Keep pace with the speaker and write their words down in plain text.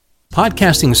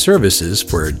Podcasting services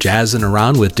for Jazzin'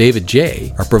 Around with David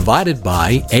Jaye are provided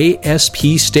by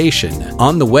ASP Station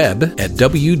on the web at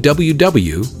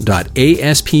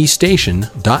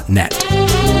www.aspstation.net.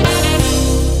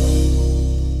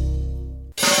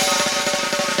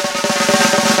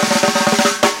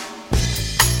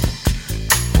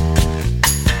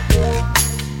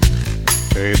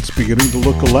 It's beginning to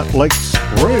look a lot like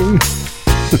spring,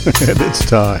 and it's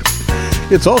time.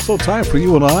 It's also time for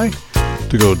you and I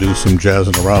to go do some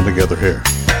jazzing around together here.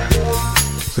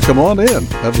 So come on in,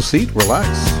 have a seat, relax.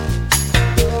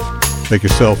 Make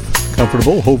yourself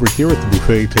comfortable over here at the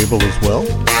buffet table as well.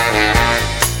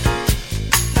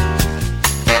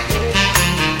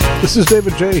 This is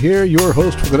David Jaye here, your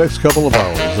host for the next couple of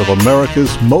hours of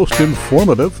America's most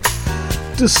informative,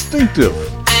 distinctive,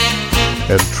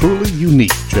 and truly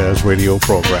unique jazz radio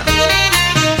program.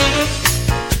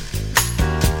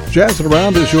 Jazzin'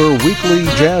 Around is your weekly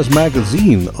jazz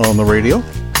magazine on the radio,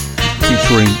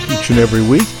 featuring each and every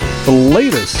week the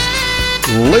latest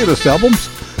albums,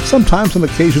 sometimes an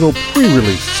occasional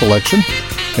pre-release selection,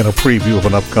 and a preview of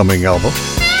an upcoming album.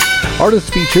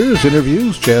 Artist features,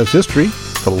 interviews, jazz history,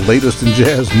 the latest in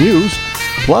jazz news,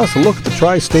 plus a look at the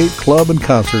tri-state club and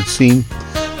concert scene,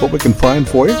 what we can find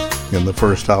for you in the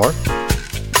first hour.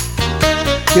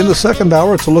 In the second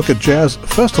hour, it's a look at jazz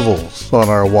festivals on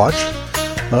our watch.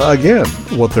 Again,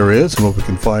 what there is and what we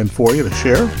can find for you to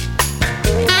share.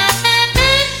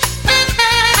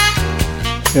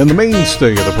 And the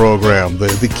mainstay of the program,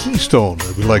 the keystone,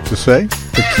 as we like to say,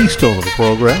 the keystone of the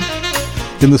program.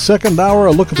 In the second hour,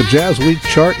 a look at the JazzWeek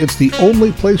chart. It's the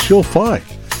only place you'll find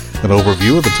an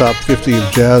overview of the top 50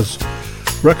 of jazz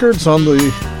records on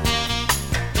the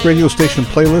radio station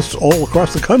playlists all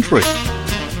across the country.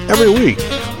 Every week,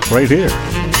 right here.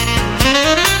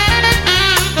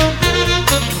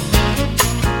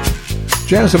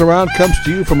 Jazzin' Around comes to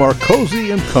you from our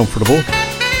cozy and comfortable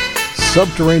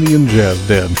subterranean jazz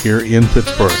den here in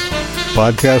Pittsburgh.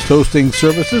 Podcast hosting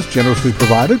services generously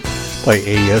provided by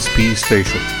ASP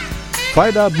Station.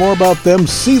 Find out more about them,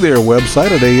 see their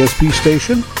website at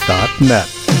aspstation.net.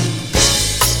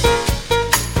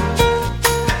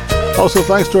 Also,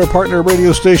 thanks to our partner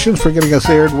radio stations for getting us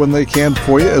aired when they can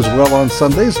for you as well on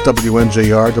Sundays.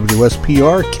 WNJR,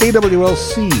 WSPR,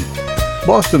 KWLC,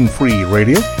 Boston Free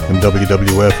Radio, and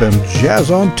WWFM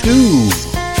Jazz on 2.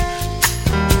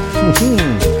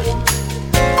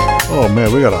 Oh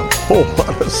man, we got a whole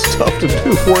lot of stuff to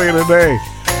do for you today.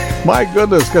 My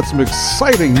goodness, got some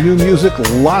exciting new music,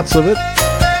 lots of it.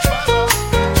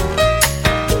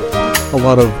 A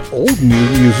lot of old new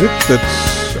music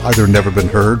that's either never been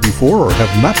heard before or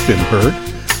have not been heard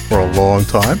for a long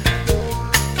time.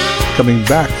 Coming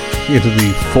back into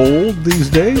the fold these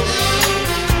days.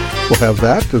 We'll have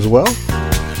that as well.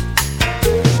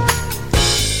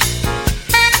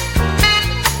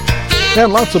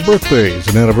 And lots of birthdays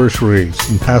and anniversaries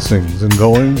and passings and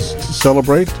goings to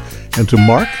celebrate and to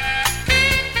mark.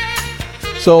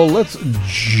 So let's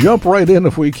jump right in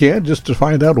if we can, just to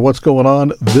find out what's going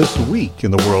on this week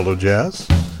in the world of jazz.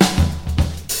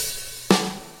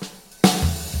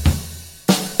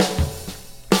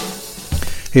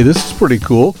 Hey, this is pretty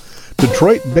cool.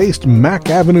 Detroit-based Mac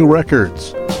Avenue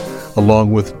Records,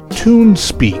 along with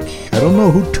TuneSpeak. I don't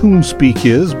know who TuneSpeak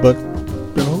is, but,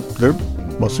 you know, there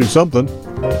must be something.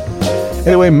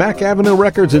 Anyway, Mac Avenue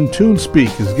Records and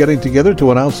TuneSpeak is getting together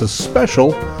to announce a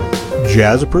special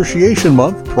Jazz Appreciation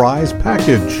Month prize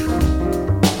package.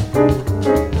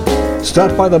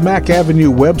 Stop by the Mac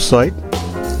Avenue website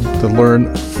to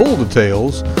learn full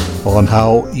details on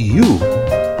how you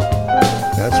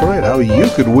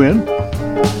could win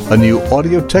a new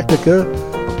Audio-Technica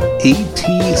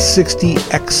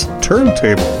AT60X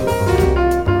turntable.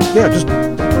 Yeah, just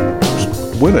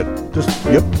win it.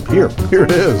 Here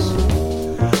it is.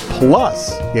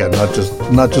 Plus, not just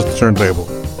the turntable.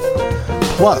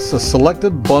 Plus a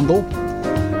selected bundle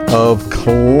of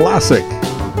classic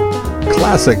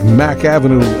Mac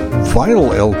Avenue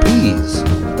vinyl LPs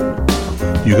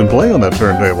you can play on that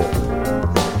turntable,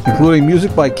 including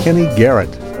music by Kenny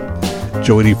Garrett,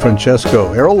 Joey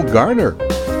DeFrancesco, Errol Garner,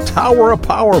 Tower of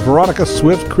Power, Veronica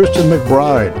Swift, Christian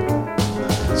McBride,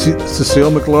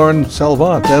 Cecile McLaurin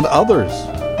Salvant, and others.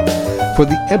 For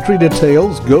the entry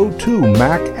details, go to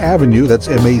Mac Avenue, that's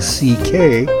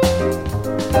M-A-C-K,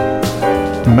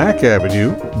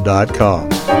 macavenue.com.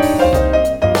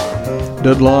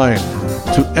 Deadline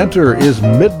to enter is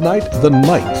midnight the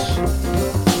night,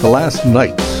 the last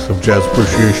night of Jazz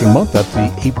Appreciation Month. That's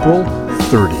the April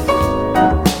 30th.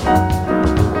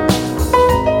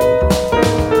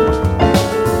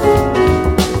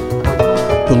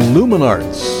 The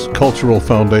Luminarts Cultural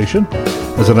Foundation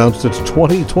has announced its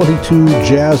 2022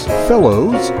 Jazz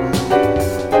Fellows.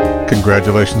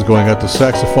 Congratulations going out to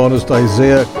saxophonist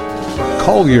Isaiah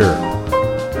Collier,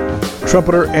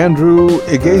 trumpeter Andrew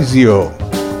Igazio,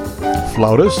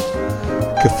 flautist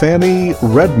Kathani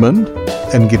Redmond,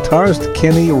 and guitarist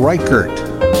Kenny Reichert.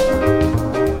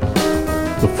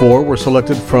 The four were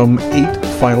selected from 8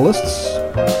 finalists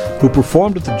who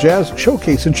performed at the Jazz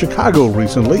Showcase in Chicago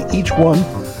recently. Each one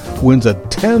wins a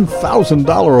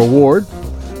 $10,000 award,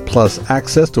 plus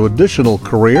access to additional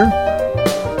career,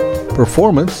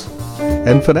 performance,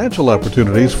 and financial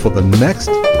opportunities for the next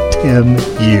 10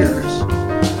 years.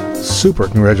 Super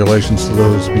congratulations to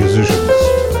those musicians.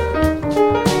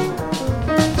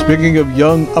 Speaking of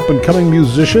young up-and-coming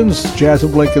musicians, Jazz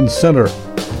at Lincoln Center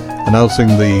announcing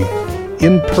the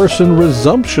in-person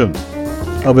resumption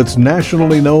of its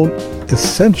nationally known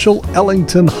Essential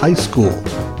Ellington High School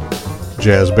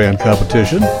Jazz Band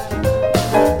Competition.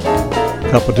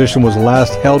 Competition was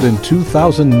last held in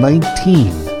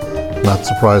 2019, not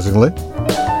surprisingly.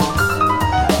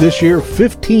 This year,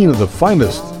 15 of the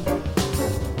finest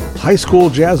high school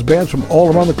jazz bands from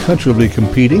all around the country will be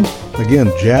competing.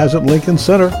 Again, Jazz at Lincoln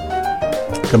Center.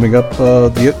 Coming up,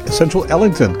 the Essential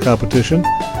Ellington competition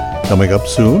coming up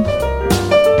soon.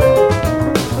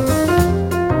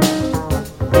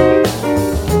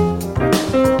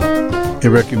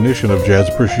 In recognition of Jazz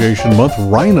Appreciation Month,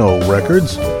 Rhino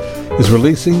Records is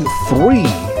releasing 3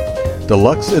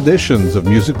 deluxe editions of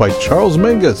music by Charles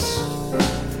Mingus,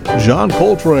 John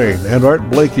Coltrane, and Art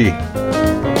Blakey.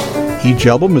 Each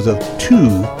album is a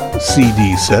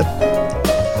 2-CD set.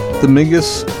 The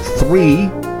Mingus 3,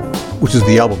 which is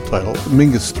the album title,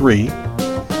 Mingus 3.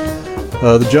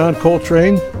 The John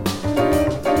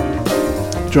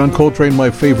Coltrane, My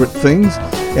Favorite Things,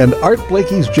 and Art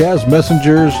Blakey's Jazz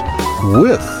Messengers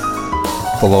with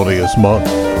Thelonious Monk.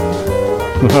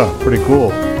 Pretty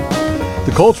cool.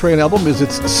 The Coltrane album is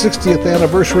its 60th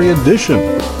anniversary edition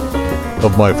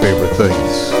of My Favorite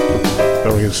Things.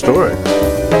 Very historic.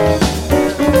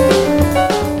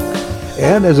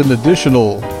 And as an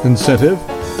additional incentive,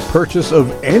 purchase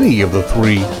of any of the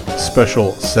 3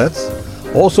 special sets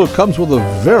also comes with a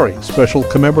very special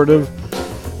commemorative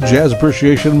Jazz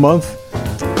Appreciation Month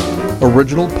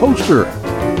original poster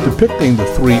depicting the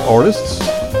 3 artists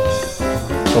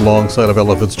alongside of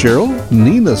Ella Fitzgerald,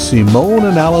 Nina Simone,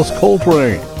 and Alice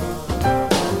Coltrane.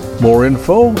 More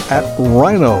info at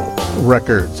Rhino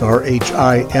Records,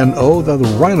 R-H-I-N-O, the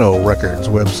Rhino Records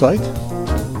website.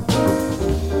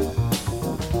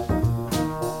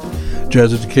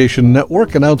 Jazz Education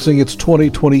Network announcing its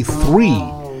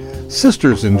 2023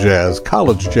 Sisters in Jazz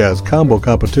College Jazz Combo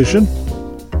Competition.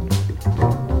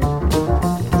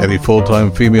 Any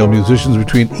full-time female musicians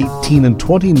between 18 and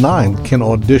 29 can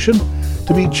audition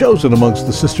to be chosen amongst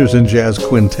the Sisters in Jazz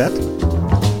Quintet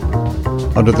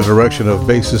under the direction of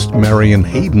bassist Marion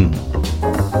Hayden.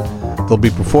 They'll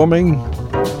be performing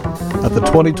at the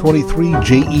 2023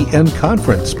 JEN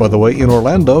Conference, by the way, in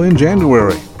Orlando in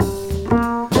January.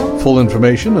 Full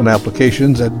information and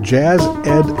applications at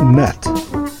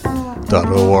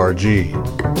jazzednet.org.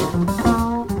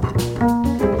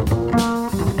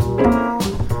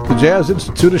 The Jazz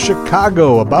Institute of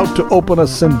Chicago about to open a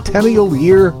centennial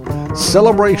year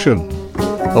celebration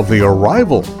of the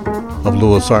arrival of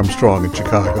Louis Armstrong in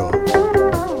Chicago.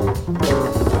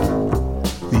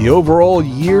 The overall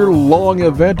year-long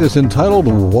event is entitled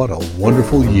What a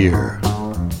Wonderful Year.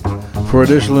 For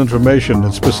additional information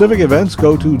and specific events,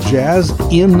 go to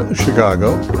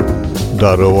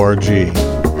jazzinchicago.org.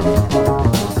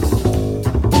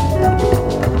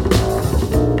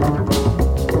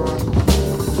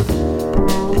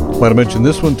 Might have mentioned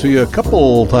this one to you a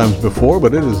couple times before,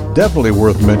 but it is definitely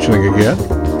worth mentioning again.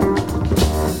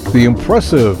 The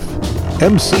impressive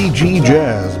MCG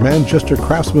Jazz, Manchester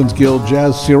Craftsman's Guild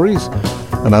Jazz Series,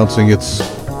 announcing its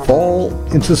Fall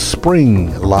into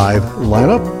Spring live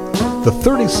lineup, the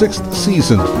 36th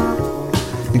season,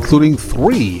 including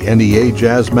 3 NEA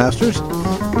Jazz Masters,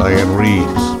 Diane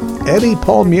Reeves, Eddie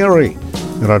Palmieri,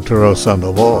 and Arturo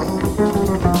Sandoval.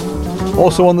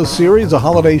 Also on the series, a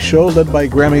holiday show led by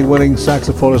Grammy-winning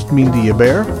saxophonist Mindy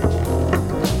Hebert,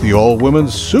 the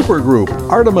all-women's supergroup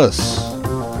Artemis,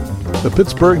 the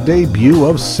Pittsburgh debut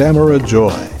of Samara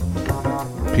Joy,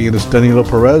 pianist Danilo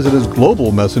Perez and his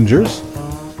Global Messengers,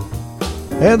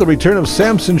 and the return of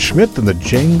Samson Schmidt and the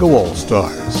Django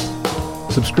All-Stars.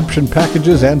 Subscription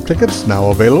packages and tickets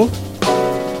now available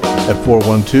at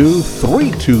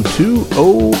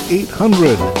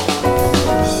 412-322-0800.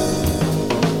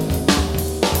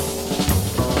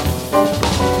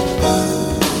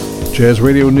 Jazz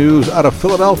Radio news out of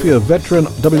Philadelphia. Veteran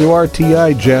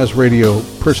WRTI jazz radio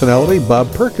personality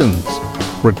Bob Perkins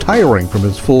retiring from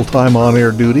his full-time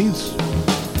on-air duties.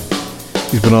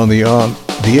 He's been on the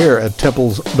air at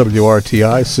Temple's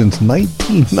WRTI since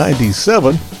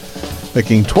 1997,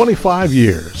 making 25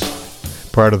 years.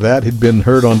 Prior to that, he'd been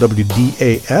heard on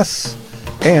WDAS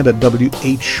and at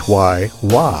WHYY.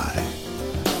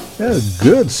 Yeah,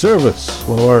 good service.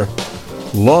 One of our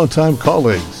longtime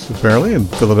colleagues, apparently, in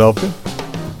Philadelphia.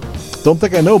 Don't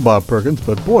think I know Bob Perkins,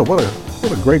 but boy, what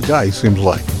a great guy he seems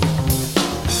like.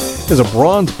 There's a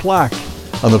bronze plaque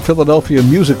on the Philadelphia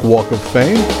Music Walk of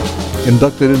Fame,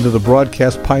 inducted into the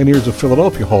Broadcast Pioneers of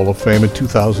Philadelphia Hall of Fame in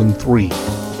 2003.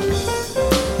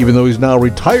 Even though he's now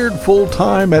retired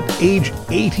full-time at age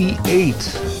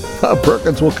 88, Bob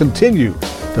Perkins will continue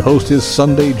to host his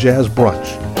Sunday Jazz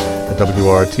Brunch at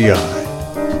WRTI.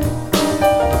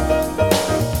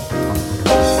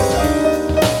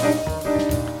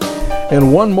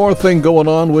 And one more thing going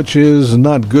on, which is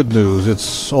not good news.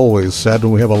 It's always sad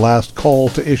when we have a last call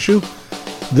to issue.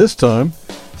 This time,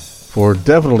 for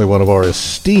definitely one of our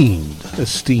esteemed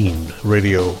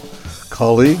radio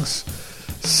colleagues,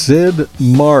 Sid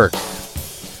Mark,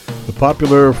 the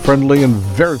popular, friendly, and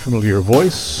very familiar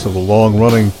voice of the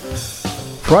long-running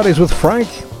Fridays with Frank,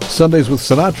 Sundays with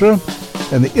Sinatra,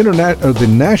 and the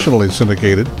nationally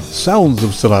syndicated Sounds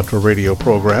of Sinatra radio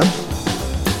programs,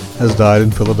 has died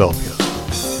in Philadelphia.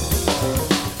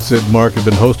 Sid Mark had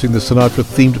been hosting the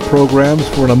Sinatra-themed programs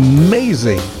for an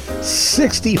amazing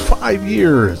 65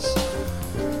 years.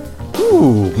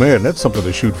 Ooh, man, that's something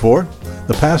to shoot for.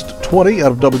 The past 20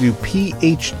 out of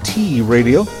WPHT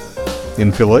radio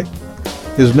in Philly.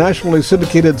 His nationally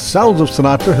syndicated Sounds of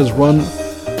Sinatra has run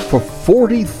for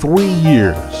 43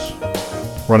 years,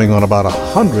 running on about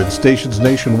 100 stations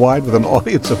nationwide with an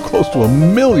audience of close to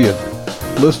 1 million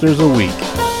listeners a week.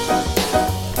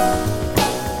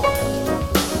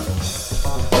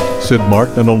 Sid Mark,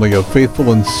 not only a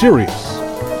faithful and serious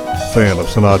fan of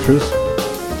Sinatra's,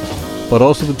 but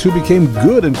also the two became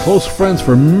good and close friends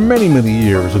for many, many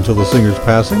years until the singer's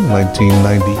passing in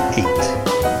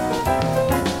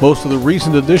 1998. Most of the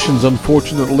recent editions,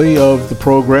 unfortunately, of the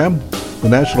program, the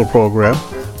national program,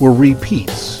 were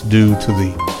repeats due to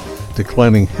the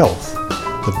declining health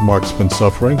that Mark's been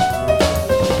suffering.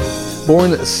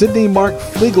 Born Sidney Mark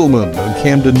Fliegelman in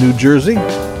Camden, New Jersey,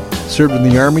 served in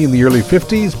the Army in the early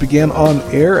 50s, began on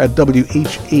air at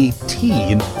WHAT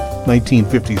in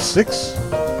 1956,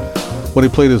 when he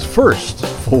played his first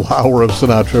full hour of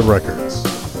Sinatra records,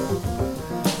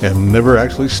 and never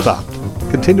actually stopped,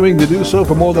 continuing to do so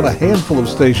for more than a handful of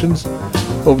stations.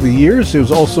 Over the years, he was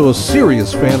also a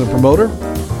serious fan and promoter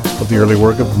of the early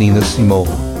work of Nina Simone.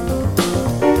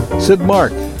 Sid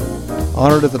Mark,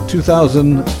 honored at the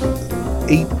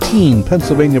 2018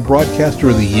 Pennsylvania Broadcaster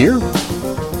of the Year,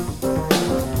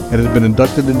 and has been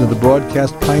inducted into the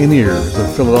Broadcast Pioneers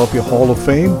of Philadelphia Hall of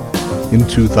Fame in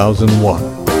 2001.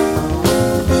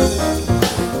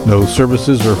 No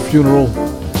services or funeral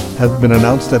have been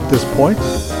announced at this point.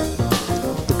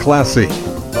 The classy,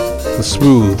 the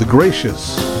smooth, the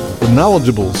gracious, the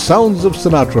knowledgeable Sounds of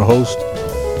Sinatra host,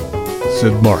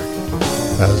 Sid Mark,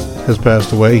 has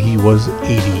passed away. He was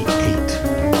 88.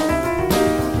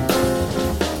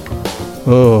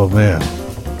 Oh, man.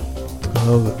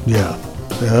 Yeah,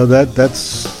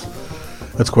 that's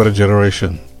quite a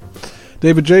generation.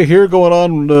 David Jaye here, going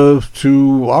on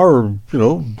to our,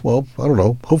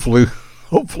 hopefully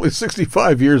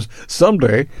 65 years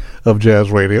someday of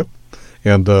jazz radio,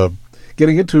 and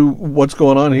getting into what's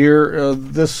going on here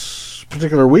this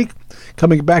particular week.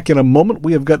 Coming back in a moment,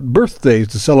 we have got birthdays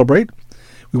to celebrate.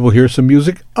 We will hear some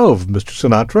music of Mr.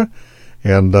 Sinatra,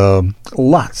 and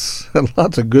lots and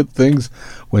lots of good things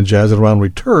when Jazzin' Around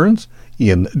returns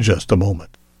in just a moment.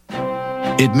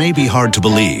 It may be hard to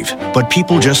believe, but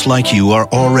people just like you are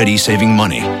already saving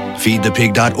money.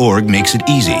 FeedThePig.org makes it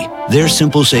easy. Their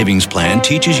simple savings plan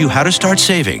teaches you how to start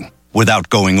saving without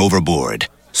going overboard,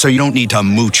 so you don't need to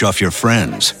mooch off your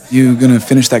friends. You gonna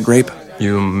finish that grape?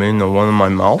 You mean the one in my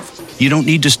mouth? You don't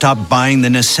need to stop buying the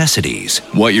necessities.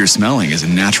 What you're smelling is a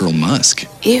natural musk.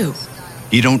 Ew.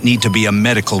 You don't need to be a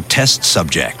medical test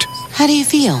subject. How do you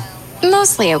feel?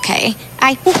 Mostly okay.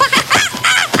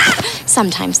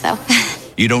 Sometimes, though.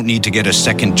 You don't need to get a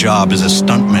second job as a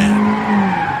stuntman.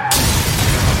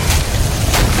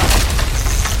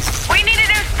 We need a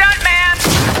new stuntman.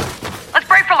 Let's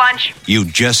break for lunch. You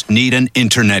just need an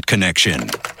internet connection.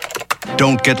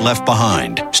 Don't get left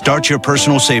behind. Start your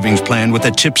personal savings plan with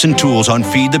the tips and tools on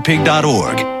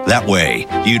feedthepig.org. That way,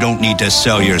 you don't need to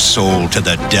sell your soul to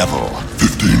the devil.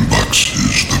 $15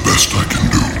 is the best I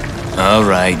can do. All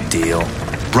right, deal.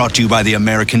 Brought to you by the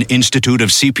American Institute of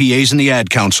CPAs and the Ad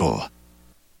Council.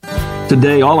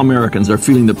 Today, all Americans are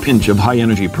feeling the pinch of high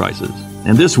energy prices.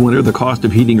 And this winter, the cost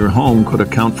of heating your home could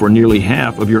account for nearly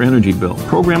half of your energy bill.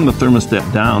 Program the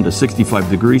thermostat down to 65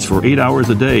 degrees for 8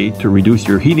 hours a day to reduce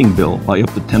your heating bill by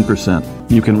up to 10%.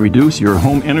 You can reduce your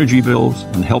home energy bills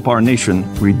and help our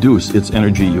nation reduce its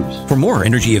energy use. For more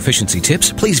energy efficiency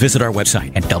tips, please visit our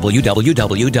website at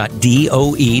www.doe.gov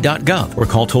or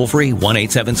call toll-free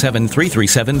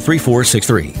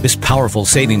 1-877-337-3463. This powerful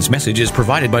savings message is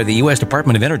provided by the U.S.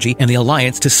 Department of Energy and the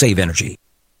Alliance to Save Energy.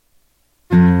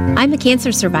 I'm a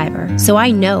cancer survivor, so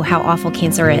I know how awful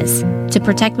cancer is. To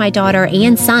protect my daughter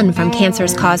and son from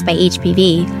cancers caused by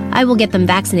HPV, I will get them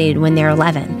vaccinated when they're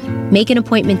 11. Make an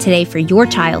appointment today for your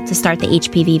child to start the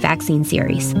HPV vaccine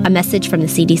series. A message from the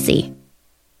CDC.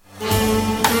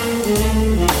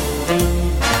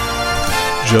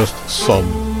 Just some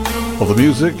of the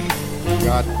music.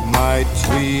 Got my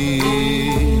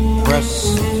tweed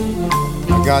pressed.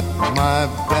 I got my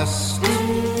best.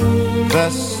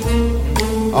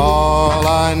 All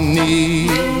I need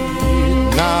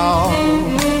now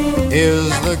is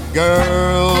the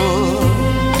girl.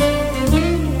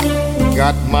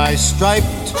 Got my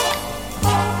striped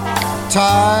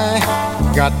tie,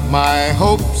 got my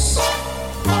hopes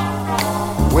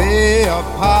way up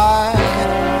high.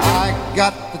 I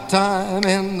got the time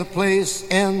and the place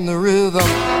and the rhythm.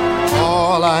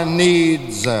 All I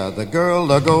need's the girl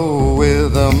to go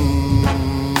with them.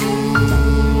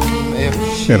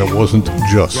 And it wasn't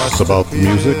just about the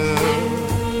music,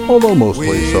 although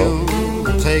mostly so.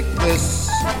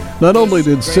 Not only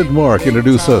did Sid Mark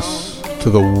introduce us to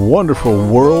the wonderful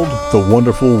world, the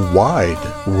wonderful wide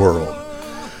world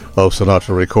of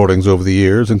Sinatra recordings over the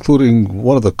years, including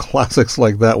one of the classics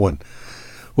like that one,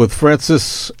 with Frank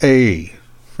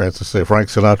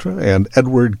Sinatra, and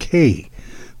Edward K.,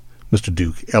 Mr.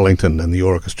 Duke Ellington and the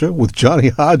orchestra, with Johnny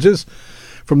Hodges,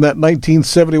 from that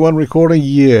 1971 recording.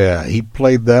 Yeah, he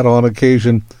played that on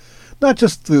occasion. Not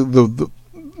just the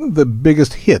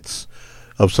biggest hits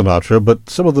of Sinatra, but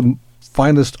some of the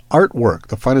finest artwork,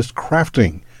 the finest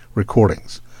crafting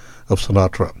recordings of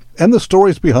Sinatra. And the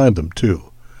stories behind them,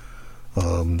 too.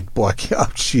 I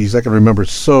can remember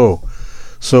so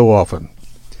often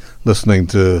listening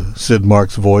to Sid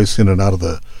Mark's voice in and out of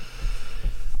the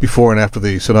before and after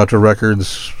the Sinatra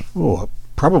records.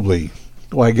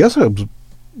 I guess I was...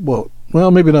 Well,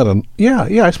 maybe not. I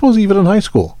suppose even in high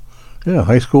school. Yeah,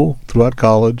 high school, throughout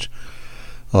college.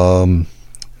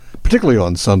 Particularly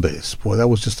on Sundays. Boy, that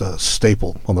was just a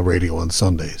staple on the radio on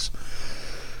Sundays.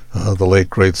 The late,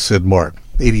 great Sid Mark.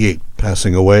 88,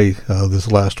 passing away this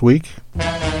last week.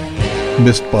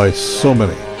 Missed by so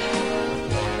many.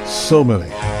 So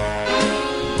many.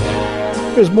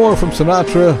 Here's more from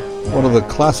Sinatra, one of the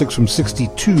classics from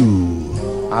 62.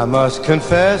 I must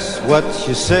confess what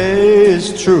you say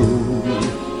is true.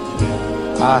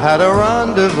 I had a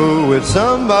rendezvous with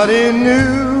somebody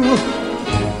new.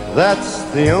 That's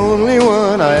the only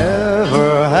one I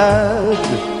ever had.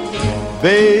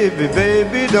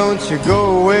 Baby, don't you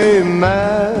go away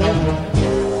mad.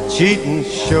 Cheating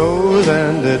shows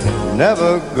and it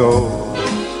never goes.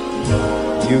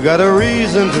 You got a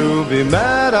reason to be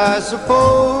mad, I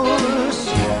suppose.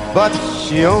 But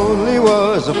she only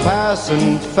was a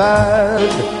passing fad.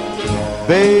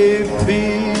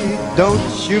 Baby,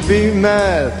 don't you be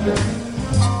mad.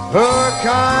 Her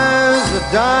kind's a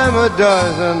dime a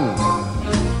dozen,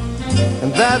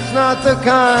 and that's not the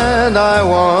kind I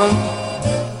want.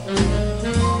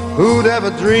 Who'd ever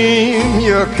dream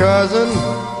your cousin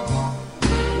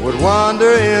would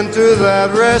wander into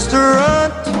that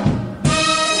restaurant?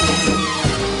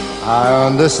 I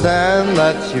understand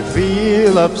that you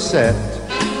feel upset.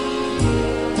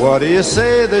 What do you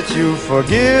say that you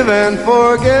forgive and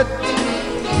forget?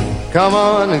 Come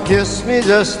on and kiss me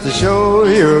just to show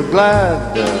you're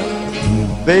glad.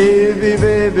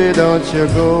 Baby, don't you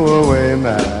go away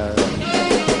mad.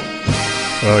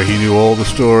 He knew all the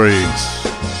stories.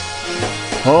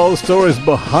 All the stories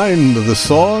behind the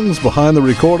songs, behind the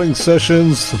recording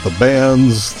sessions, the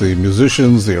bands, the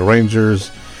musicians, the arrangers.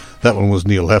 That one was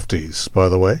Neil Hefti's, by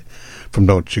the way, from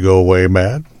Don't You Go Away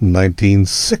Mad,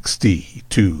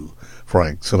 1962,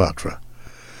 Frank Sinatra.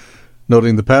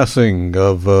 Noting the passing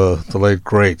of the late,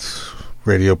 great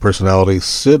radio personality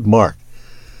Sid Mark.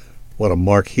 What a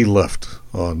mark he left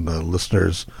on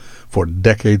listeners for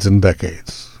decades and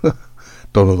decades.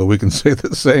 Don't know that we can say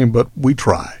the same, but we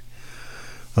try.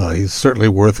 He's certainly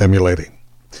worth emulating.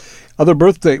 We have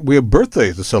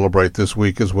birthdays to celebrate this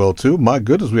week as well, too. My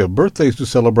goodness, we have birthdays to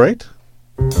celebrate.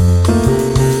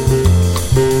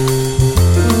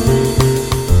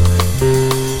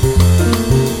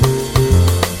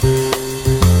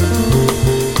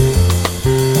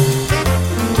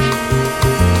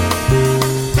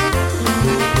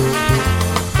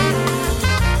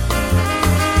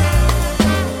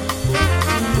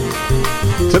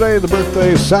 Today, the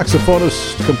birthday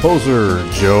saxophonist, composer,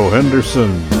 Joe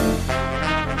Henderson.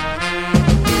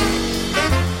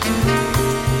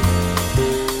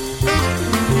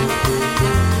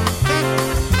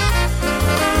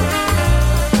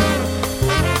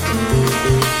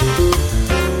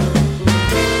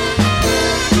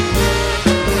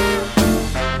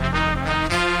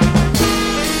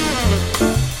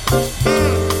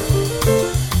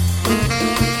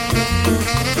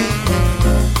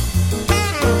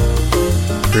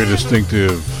 Very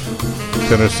distinctive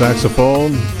tenor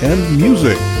saxophone and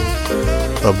music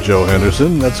of Joe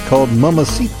Henderson. That's called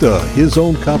Mamacita, his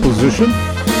own composition.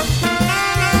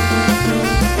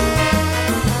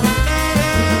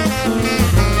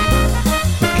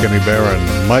 With Kenny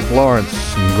Barron, Mike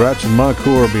Lawrence, and Gretchen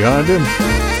Moncourt behind him.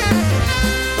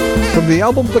 From the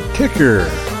album The Kicker,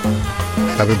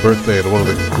 happy birthday to one of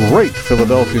the great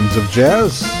Philadelphians of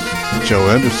jazz, Joe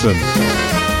Henderson.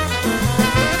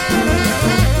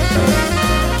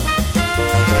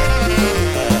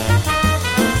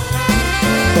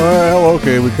 Well,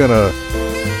 okay, we kind of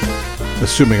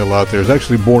assuming a lot there. He's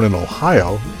actually born in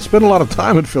Ohio. Spent a lot of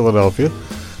time in Philadelphia,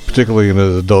 particularly in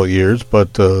his adult years.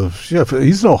 But yeah,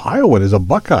 he's an Ohioan. He's a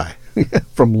Buckeye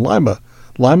from Lima,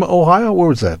 Ohio. Where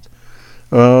was that?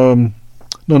 No,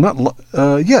 not.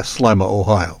 Yes, Lima,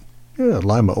 Ohio. Yeah,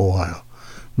 Lima, Ohio,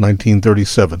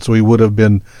 1937. So he would have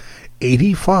been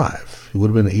 85. He would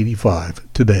have been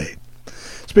 85 today.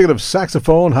 Speaking of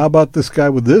saxophone, how about this guy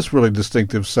with this really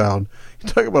distinctive sound? You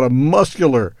talk about a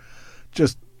muscular,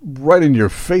 just right in your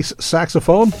face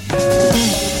saxophone.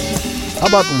 How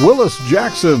about Willis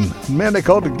Jackson? Man, they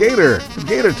called the Gator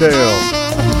Tail.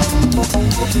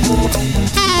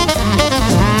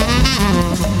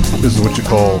 This is what you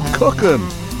call cooking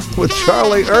with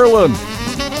Charlie Erlin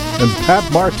and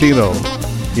Pat Martino.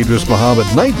 Idris Muhammad,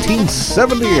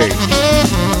 1978.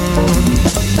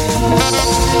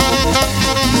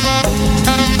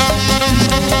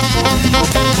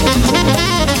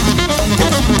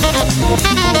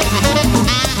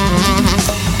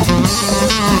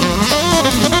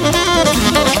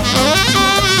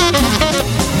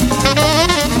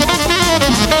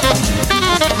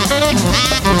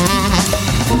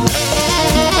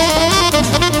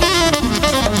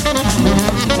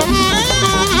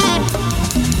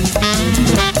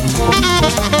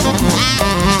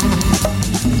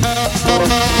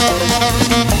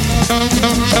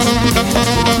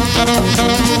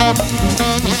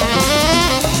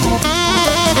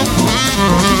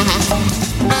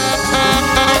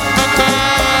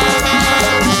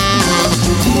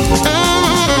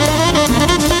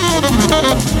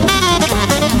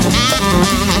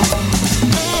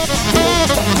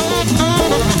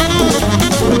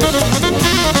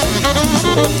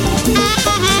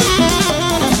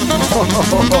 Oh,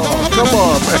 come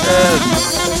on, man.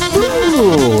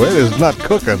 Ooh, it is not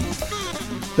cooking.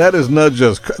 That is not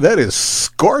just, that is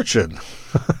scorching.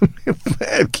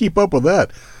 Man, keep up with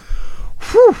that.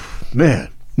 Whew, man.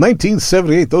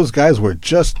 1978, those guys were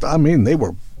just, I mean, they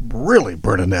were really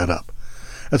burning that up.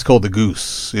 That's called The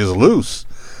Goose Is Loose.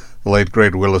 The late,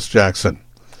 great Willis Jackson.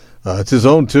 It's his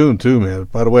own tune, too, man.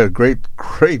 By the way, a great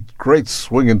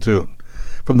swinging tune.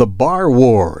 From the Bar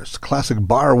Wars, classic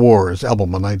Bar Wars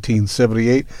album of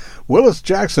 1978, Willis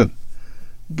Jackson,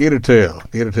 Gator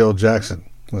Tail Jackson.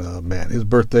 Man, his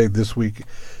birthday this week,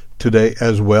 today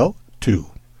as well, too.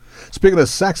 Speaking of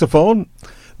saxophone,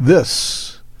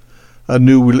 this, one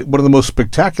of the most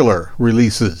spectacular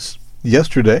releases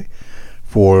yesterday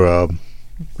for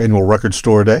Annual Record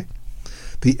Store Day.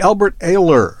 The Albert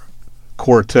Ayler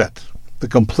Quartet. The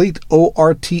complete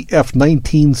ORTF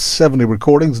 1970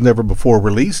 recordings, never before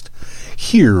released.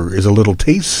 Here is a little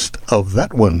taste of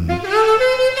that one.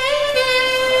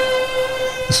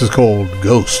 This is called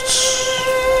Ghosts.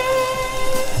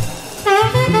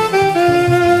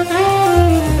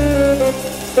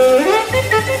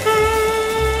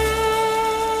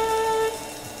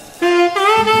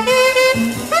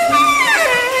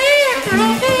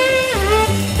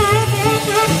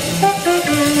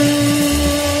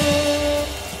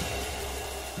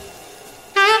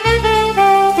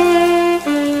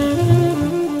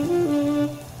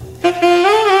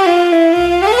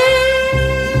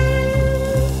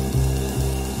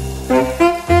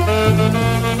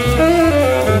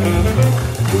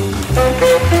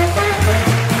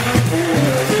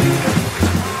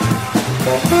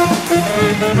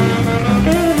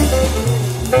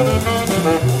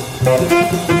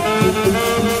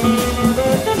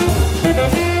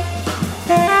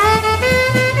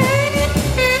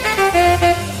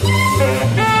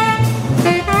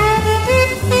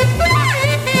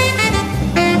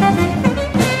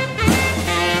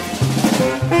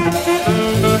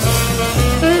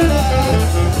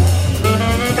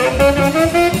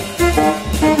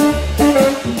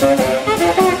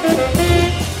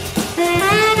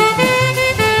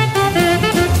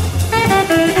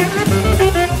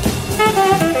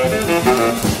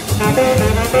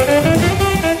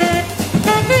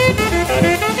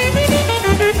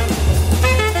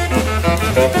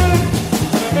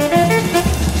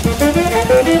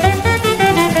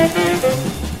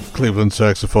 Cleveland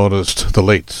saxophonist, the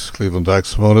late Cleveland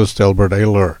saxophonist Albert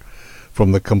Ayler,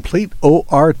 from the complete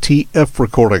ORTF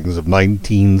recordings of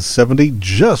 1970,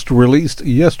 just released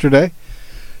yesterday,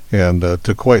 and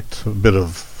to quite a bit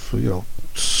of,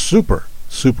 super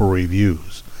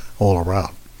reviews all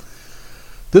around.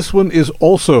 This one is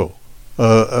also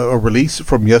a release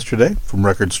from yesterday, from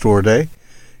Record Store Day.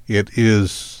 It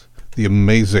is the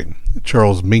amazing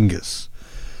Charles Mingus,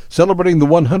 celebrating the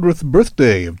 100th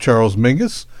birthday of Charles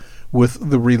Mingus with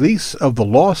the release of the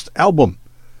Lost album,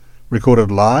 recorded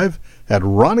live at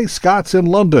Ronnie Scott's in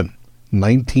London,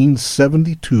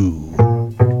 1972.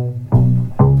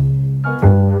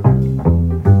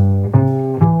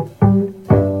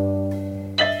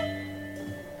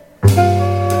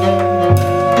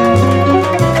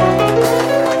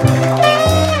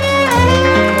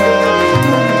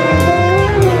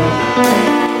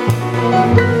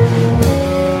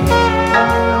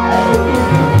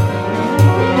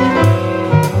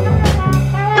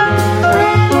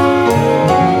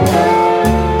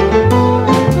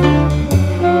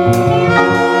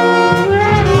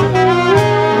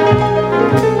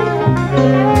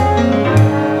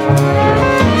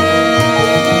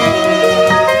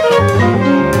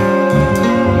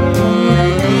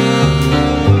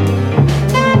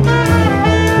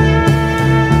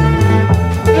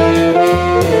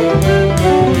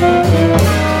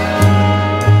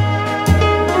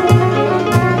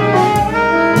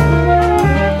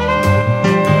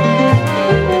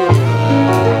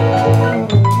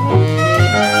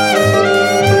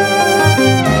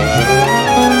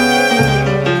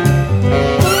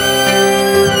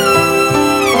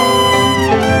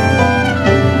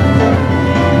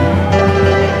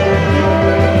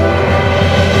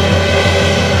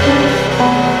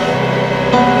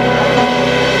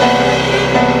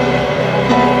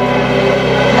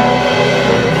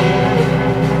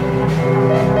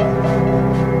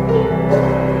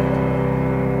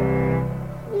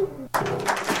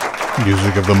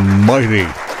 Music of the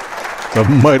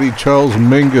mighty Charles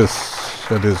Mingus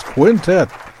and his quintet.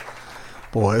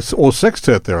 Boy, or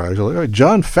sextet there, actually.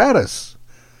 John Faddis,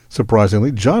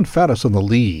 surprisingly. John Faddis on the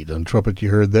lead on trumpet you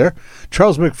heard there.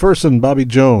 Charles McPherson, Bobby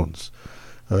Jones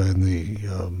in the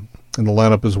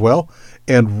lineup as well.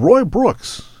 And Roy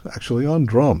Brooks, actually, on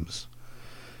drums.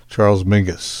 Charles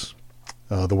Mingus,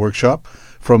 the workshop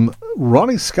from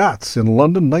Ronnie Scott's in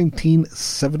London,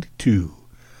 1972.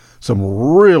 Some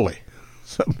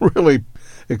really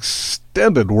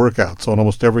extended workouts on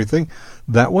almost everything.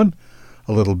 That one,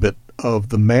 a little bit of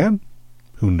The Man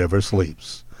Who Never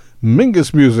Sleeps.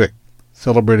 Mingus music,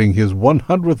 celebrating his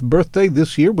 100th birthday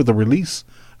this year with the release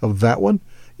of that one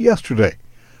yesterday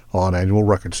on Annual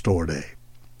Record Store Day.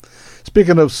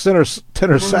 Speaking of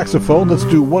tenor saxophone, let's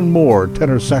do one more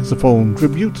tenor saxophone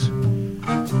tribute.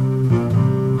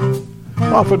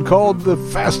 Often called the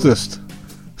fastest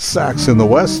sax in the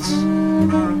West,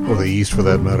 or the East for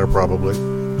that matter, probably.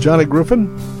 Johnny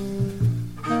Griffin,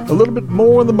 a little bit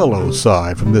more on the mellow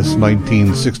side from this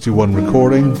 1961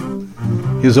 recording.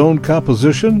 His own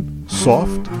composition,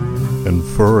 Soft and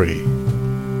Furry.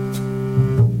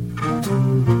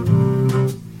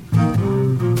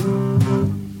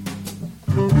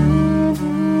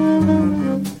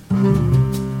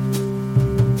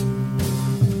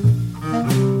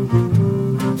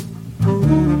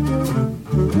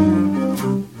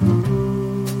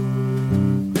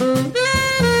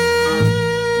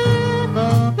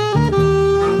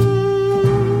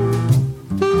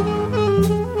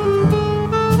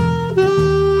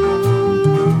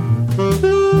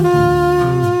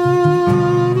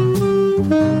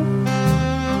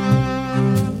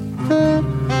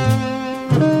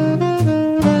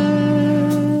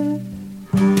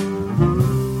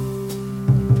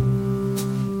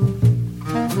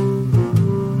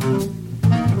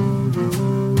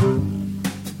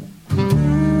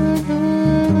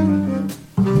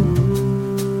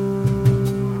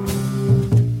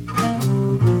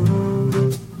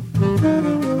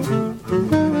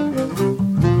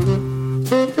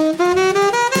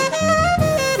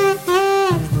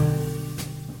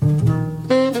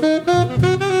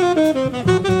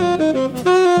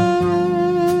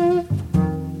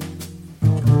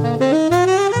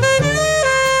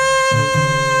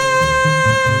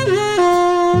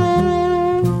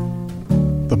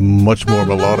 Much more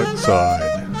melodic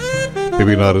side.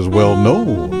 Maybe not as well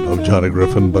known of Johnny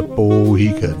Griffin, but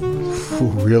he could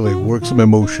really work some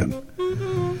emotion.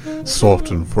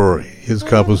 Soft and Furry, his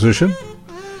composition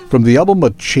from the album A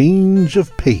Change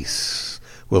of Pace,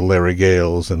 with Larry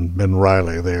Gales and Ben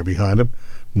Riley there behind him,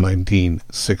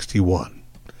 1961.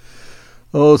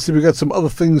 Oh, let's see, we got some other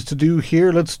things to do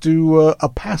here. Let's do a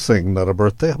passing, not a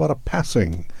birthday. How about a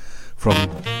passing from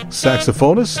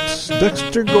saxophonist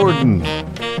Dexter Gordon?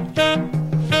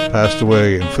 Passed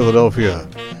away in Philadelphia,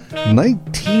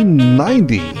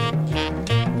 1990.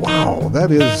 Wow,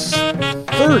 that is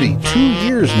 32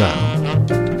 years now.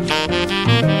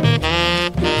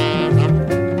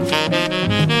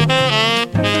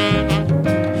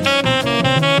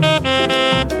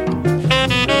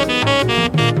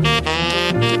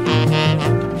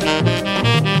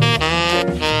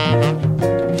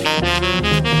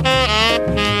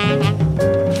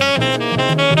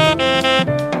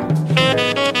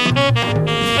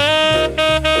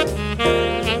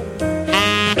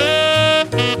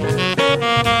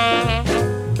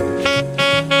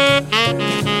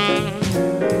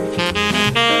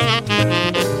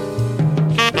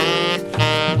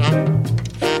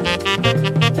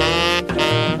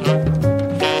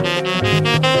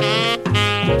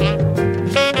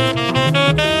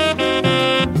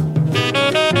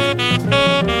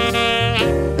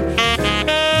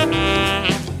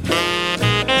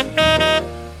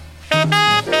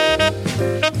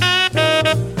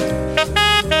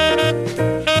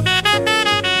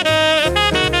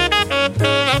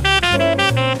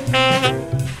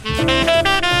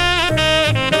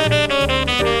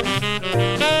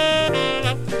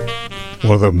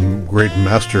 One of the great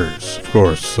masters, of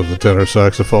course, of the tenor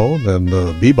saxophone and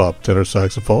bebop tenor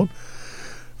saxophone.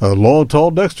 Long,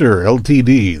 tall Dexter,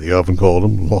 LTD, they often called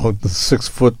him. Long,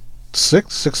 6'6",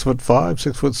 6'5",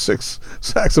 6'6"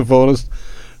 saxophonist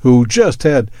who just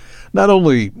had not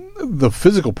only the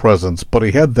physical presence, but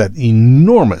he had that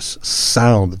enormous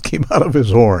sound that came out of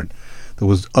his horn that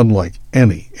was unlike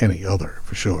any other,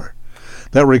 for sure.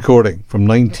 That recording from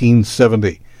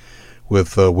 1970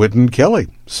 with Wynton Kelly,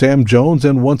 Sam Jones,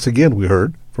 and once again we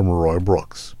heard from Roy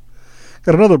Brooks.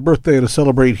 Got another birthday to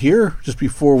celebrate here just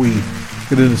before we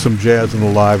get into some jazz on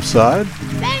the live side.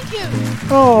 Thank you!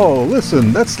 Oh,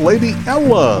 listen, that's Lady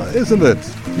Ella, isn't it?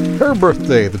 Her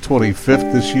birthday, the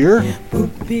 25th this year.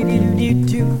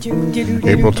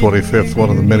 April 25th, one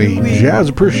of the many Jazz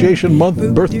Appreciation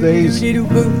Month birthdays,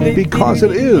 because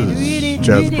it is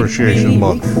Jazz Appreciation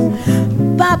Month.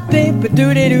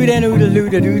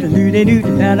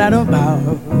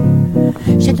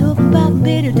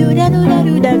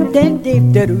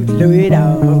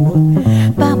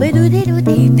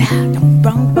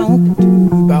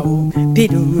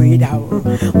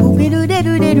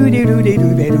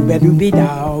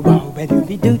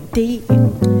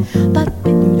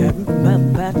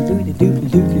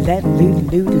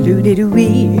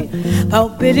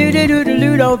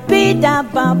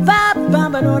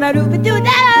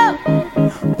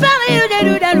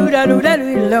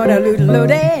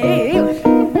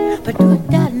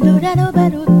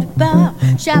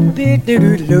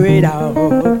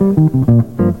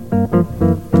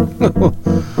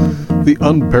 The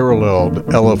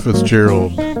unparalleled Ella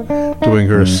Fitzgerald doing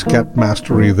her scat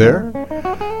mastery there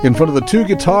in front of the two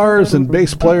guitars and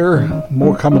bass player,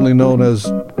 more commonly known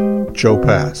as Joe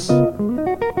Pass.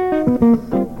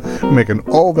 Making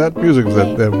all that music with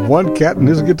that one cat and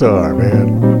his guitar,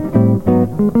 man.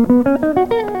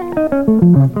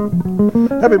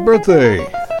 Happy birthday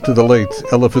to the late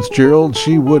Ella Fitzgerald.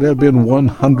 She would have been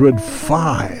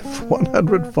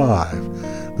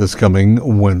 105 this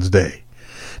coming Wednesday.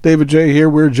 David Jaye here.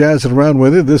 We're jazzing around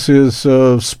with it. This is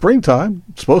springtime.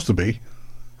 It's supposed to be.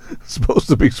 It's supposed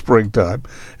to be springtime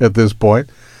at this point.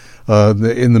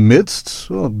 In the midst,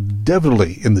 well,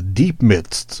 definitely in the deep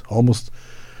midst, almost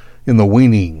in the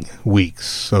waning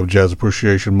weeks of Jazz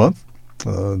Appreciation Month.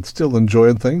 Still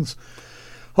enjoying things.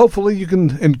 Hopefully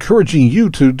encouraging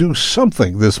you to do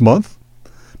something this month,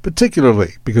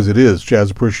 particularly because it is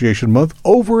Jazz Appreciation Month,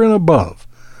 over and above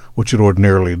what you'd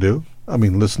ordinarily do. I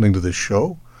mean, listening to this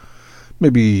show,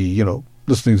 maybe,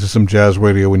 listening to some jazz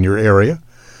radio in your area.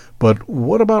 But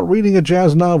what about reading a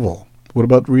jazz novel? What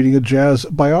about reading a jazz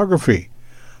biography?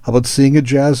 How about seeing a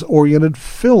jazz-oriented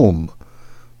film?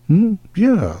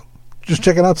 Yeah, just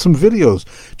checking out some videos.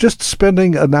 Just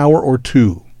spending an hour or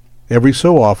two, every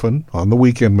so often, on the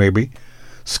weekend maybe,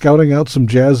 scouting out some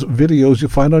jazz videos you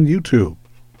find on YouTube.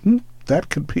 That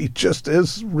could be just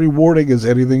as rewarding as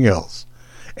anything else.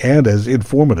 And as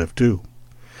informative, too.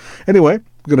 Anyway,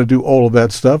 we're going to do all of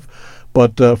that stuff.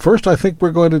 But first, I think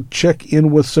we're going to check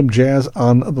in with some jazz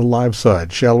on the live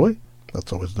side, shall we?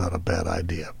 That's always not a bad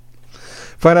idea.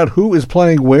 Find out who is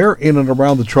playing where in and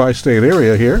around the tri-state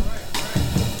area here.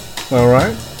 All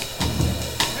right.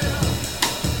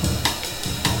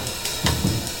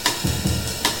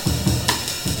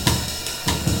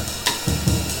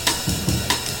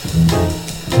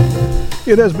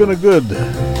 It has been a good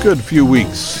few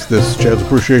weeks this Jazz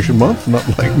Appreciation Month, not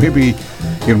like maybe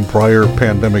in prior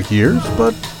pandemic years,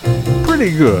 but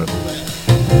pretty good.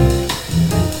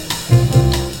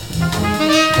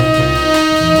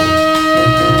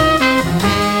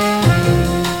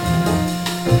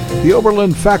 The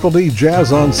Oberlin Faculty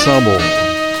Jazz Ensemble.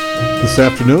 This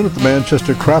afternoon at the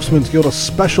Manchester Craftsman's Guild, a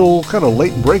special kind of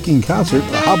late-breaking concert.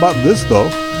 How about this, though?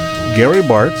 Gary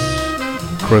Bartz,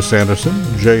 Chris Anderson,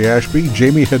 Jay Ashby,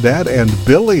 Jamie Haddad, and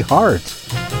Billy Hart.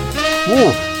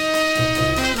 Woo.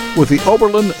 With the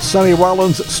Oberlin Sonny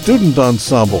Rollins Student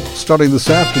Ensemble, starting this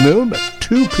afternoon at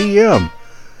 2 p.m.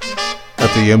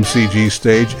 at the MCG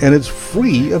stage, and it's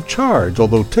free of charge,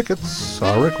 although tickets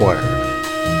are required.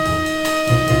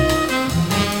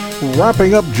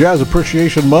 Wrapping up Jazz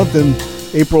Appreciation Month in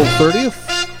April 30th.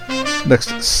 Next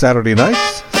Saturday night,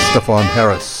 Stefan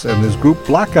Harris and his group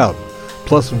Blackout,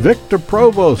 plus Victor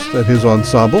Provost and his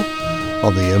ensemble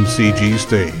on the MCG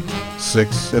stage,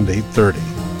 6 and 8:30.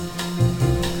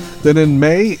 Then in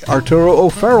May, Arturo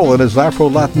O'Farrell and his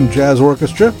Afro-Latin Jazz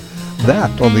Orchestra, that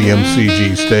on the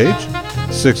MCG stage,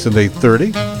 6 and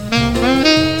 8:30.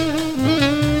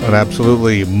 An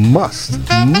absolutely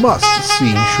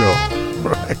must-see show.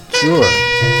 Right, sure.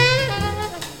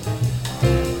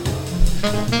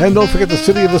 And don't forget the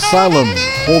City of Asylum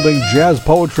holding Jazz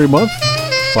Poetry Month.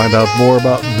 Find out more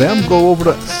about them. Go over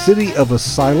to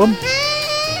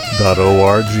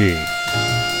cityofasylum.org.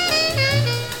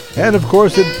 And of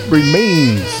course, it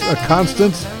remains a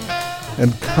constant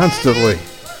and constantly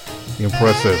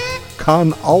impressive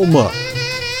Con Alma,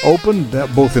 open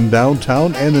both in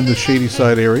downtown and in the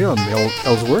Shadyside area on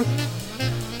Ellsworth.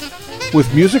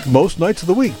 With music most nights of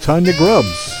the week. Tanya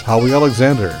Grubbs, Howie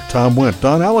Alexander, Tom Wendt,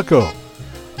 Don Alico,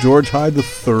 George Hyde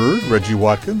III, Reggie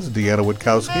Watkins, Deanna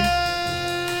Witkowski,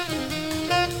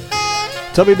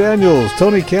 Tubby Daniels,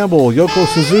 Tony Campbell, Yoko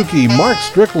Suzuki, Mark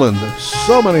Strickland,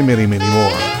 so many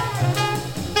more.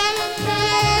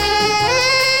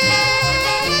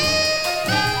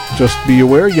 Just be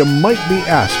aware you might be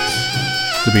asked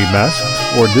to be masked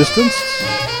or distanced,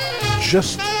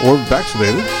 or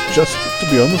vaccinated, just to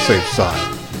be on the safe side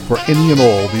for any and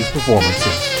all these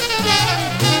performances.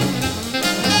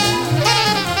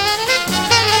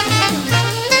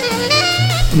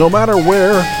 No matter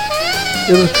where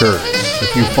it occurs,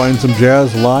 if you find some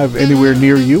jazz live anywhere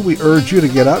near you, we urge you to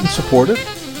get out and support it.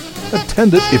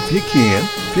 Attend it if you can,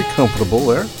 if you're comfortable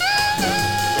there.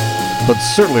 But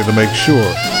certainly to make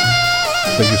sure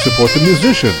that you support the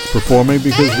musicians performing,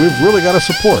 because we've really got to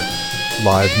support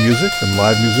live music and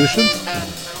live musicians,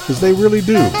 because they really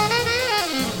do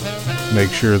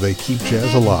make sure they keep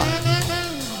jazz alive.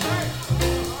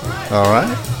 All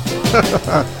right?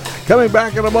 Coming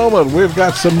back in a moment, we've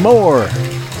got some more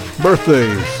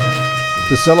birthdays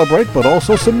to celebrate, but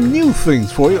also some new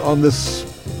things for you on this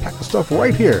pack of stuff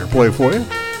right here. Play for you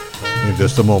in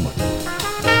just a moment.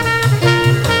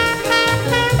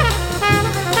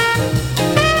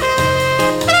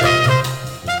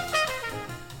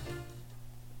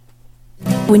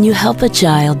 When you help a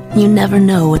child, you never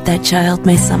know what that child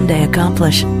may someday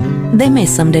accomplish. They may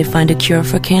someday find a cure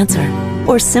for cancer,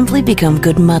 or simply become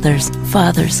good mothers,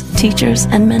 fathers, teachers,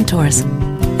 and mentors.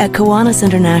 At Kiwanis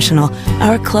International,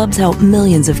 our clubs help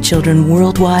millions of children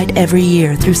worldwide every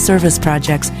year through service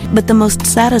projects, but the most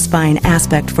satisfying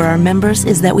aspect for our members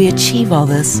is that we achieve all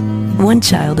this, one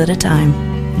child at a time.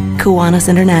 Kiwanis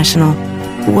International.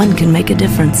 One can make a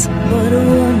difference. But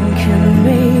one can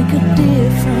make a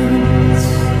difference.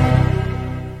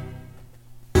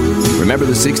 Remember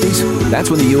the 60s? That's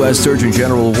when the U.S. Surgeon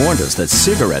General warned us that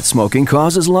cigarette smoking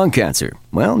causes lung cancer.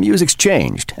 Well, music's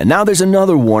changed, and now there's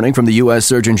another warning from the U.S.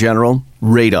 Surgeon General.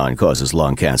 Radon causes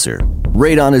lung cancer.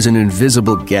 Radon is an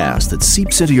invisible gas that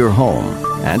seeps into your home,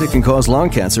 and it can cause lung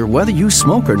cancer whether you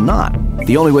smoke or not.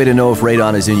 The only way to know if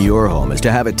radon is in your home is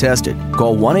to have it tested.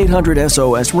 Call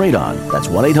 1-800-SOS-RADON. That's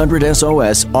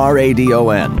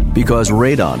 1-800-SOS-RADON. Because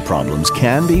radon problems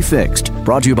can be fixed.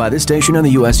 Brought to you by this station and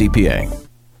the U.S. EPA.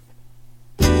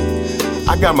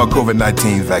 I got my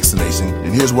COVID-19 vaccination,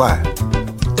 and here's why.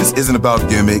 This isn't about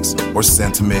gimmicks or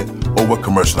sentiment or what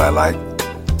commercial I like.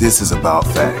 This is about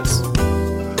facts.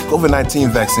 COVID-19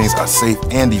 vaccines are safe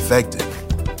and effective.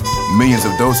 Millions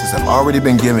of doses have already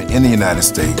been given in the United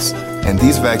States, and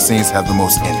these vaccines have the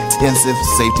most intensive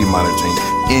safety monitoring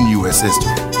in U.S.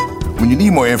 history. When you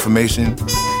need more information,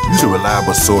 use a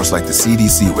reliable source like the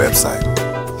CDC website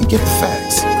and get the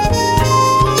facts.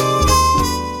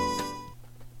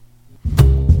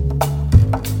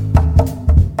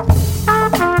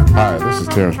 Hi, this is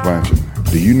Terrence Blanchard.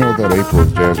 Do you know that April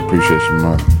is Jazz Appreciation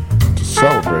Month? To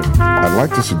celebrate, I'd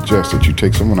like to suggest that you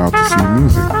take someone out to see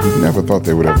music you never thought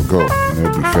they would ever go, and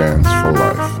they'll be fans for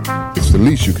life. It's the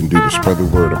least you can do to spread the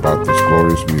word about this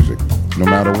glorious music, no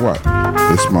matter what,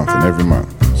 this month and every month.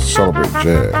 Celebrate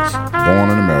jazz, born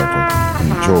in America,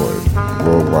 enjoyed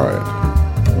worldwide.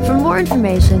 For more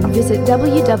information, visit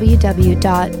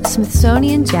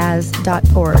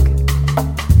www.smithsonianjazz.org.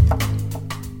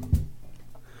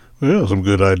 Well, some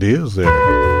good ideas there.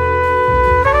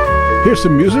 Here's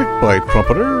some music by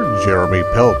trumpeter Jeremy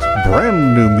Pelt.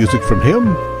 Brand new music from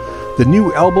him. The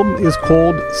new album is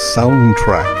called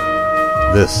Soundtrack.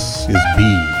 This is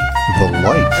Be the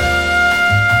Light.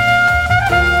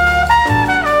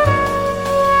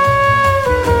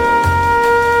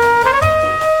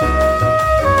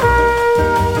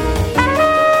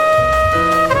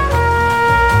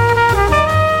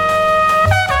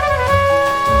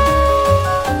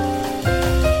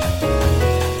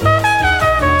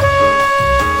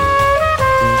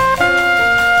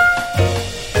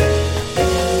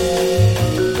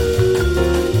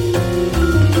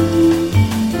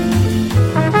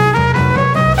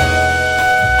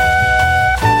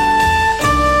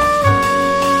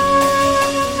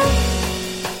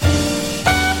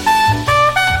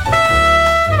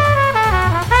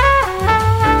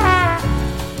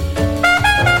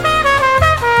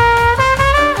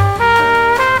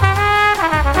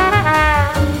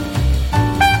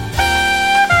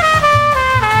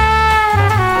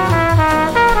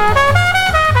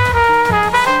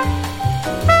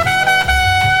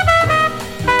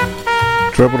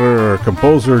 Trumpeter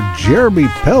composer Jeremy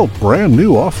Pelt, brand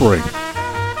new offering.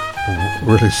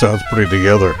 Really sounds pretty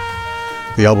together.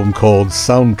 The album called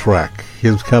Soundtrack.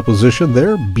 His composition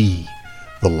there, Be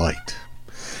the Light.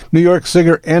 New York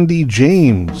singer Andy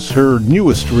James, her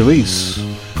newest release,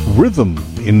 Rhythm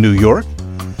in New York,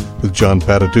 with John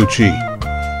Patitucci,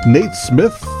 Nate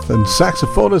Smith, and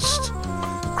saxophonist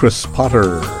Chris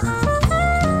Potter.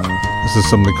 This is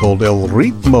something called El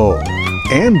Ritmo.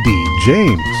 Andy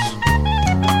James.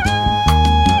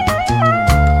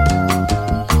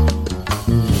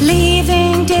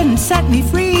 Leaving didn't set me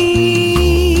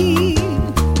free.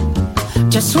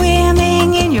 Just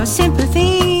swimming in your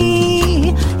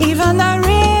sympathy. Even the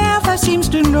river seems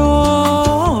to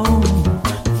know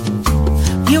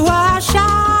you are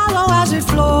shallow as it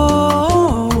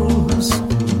flows.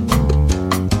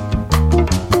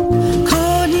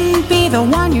 Couldn't be the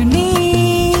one you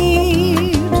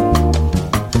need.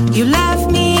 You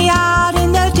left me out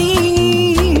in the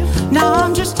deep. Now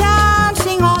I'm just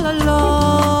dancing all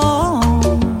alone,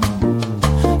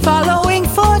 following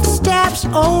footsteps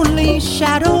only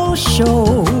shadows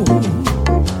show.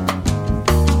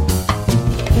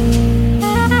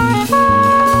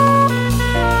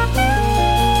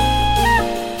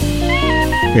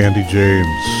 Andy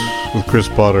James with Chris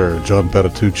Potter, John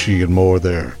Patitucci, and more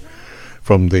there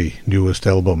from the newest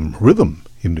album, Rhythm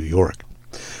in New York.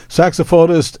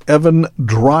 Saxophonist Evan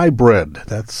Drybread.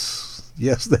 That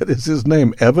is his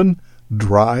name. Evan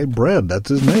Drybread. That's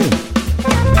his name.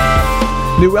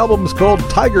 New album is called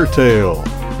Tiger Tail.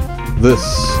 This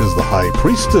is The High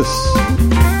Priestess.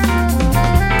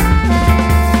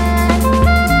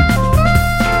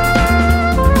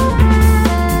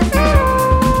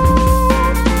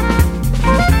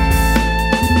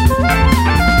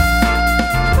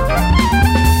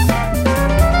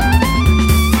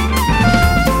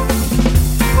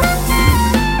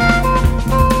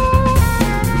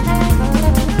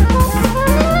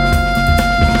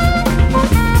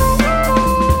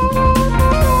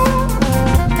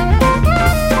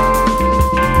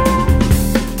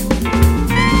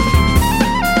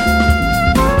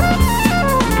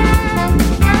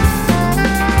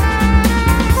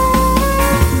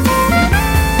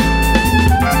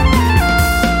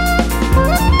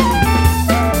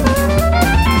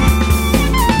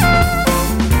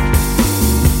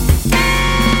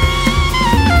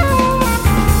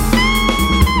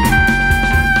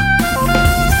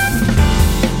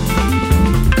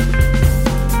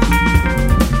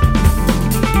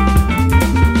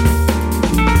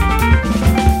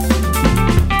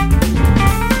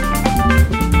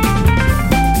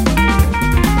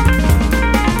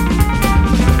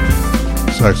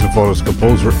 Saxophonist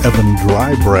composer Evan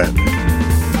Drybread.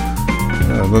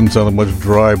 Doesn't sound like much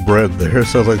dry bread there.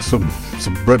 Sounds like some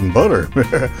bread and butter.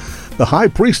 The High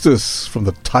Priestess from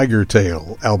the Tiger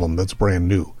Tail album. That's brand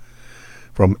new.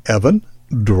 From Evan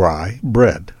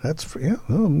Drybread. That's for, yeah.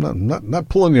 No, I'm not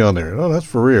pulling you on there. No, that's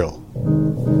for real.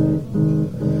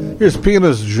 Here's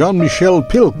pianist Jean-Michel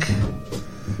Pilk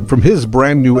from his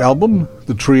brand new album,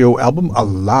 the trio album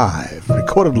Alive,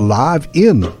 recorded live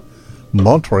in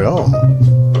Montreal.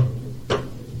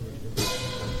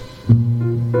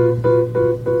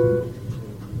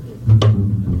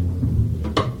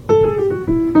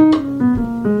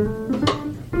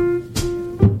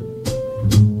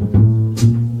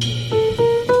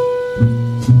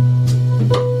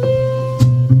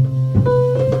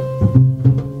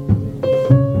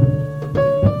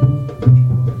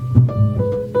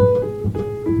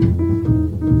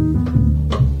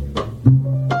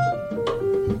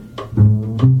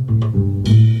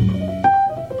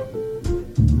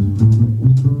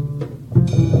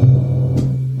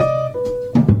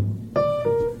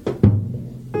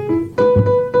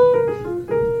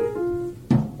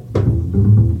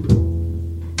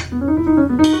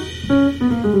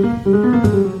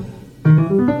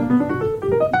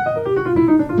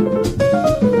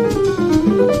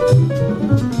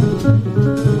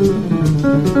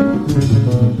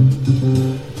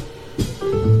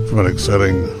 An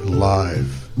exciting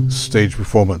live stage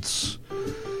performance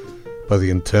by the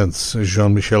intense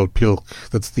Jean-Michel Pilk.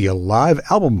 That's the live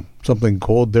album, something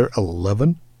called their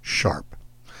 11 Sharp.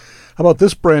 How about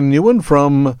this brand new one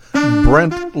from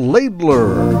Brent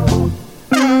Laidler?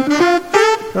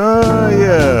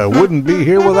 Yeah, Wouldn't Be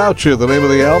Here Without You, the name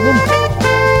of the album.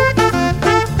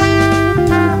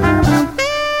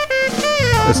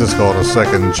 This is called A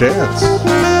Second Chance.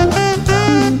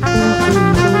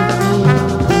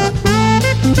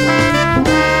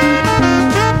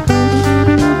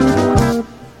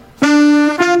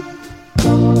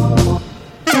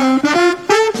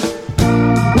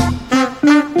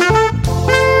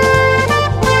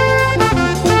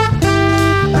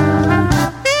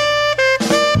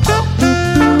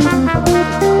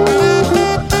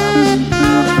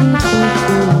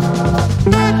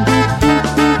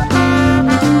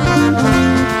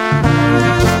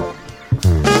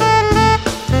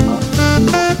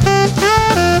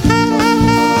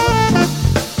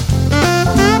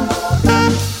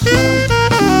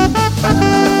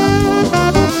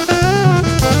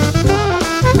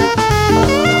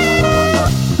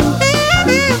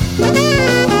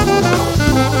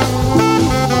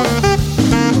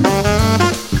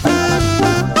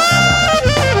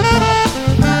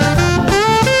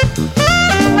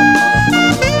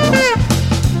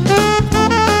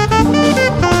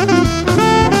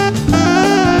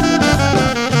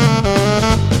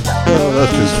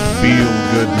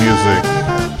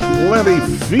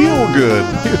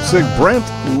 Brent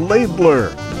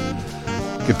Laidler,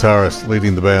 guitarist,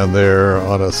 leading the band there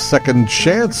on A Second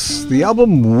Chance. The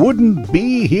album Wouldn't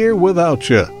Be Here Without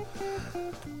You.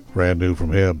 Brand new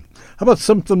from him. How about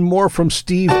something more from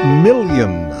Steve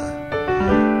Million?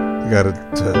 The guy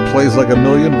that plays like a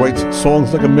million, writes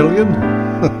songs like a million,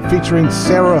 featuring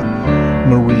Sarah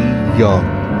Marie Young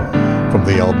from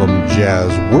the album Jazz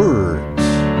Words.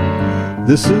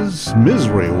 This is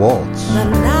Misery Waltz. The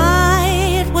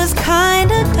night was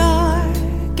kind of dark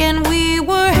and we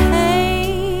were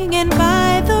hanging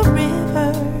by the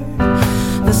river.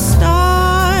 The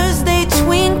stars, they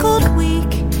twinkled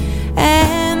weak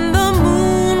and the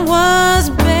moon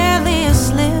was barely a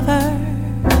sliver.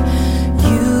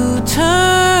 You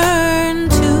turned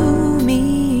to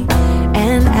me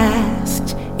and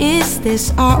asked, is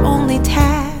this our only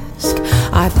task?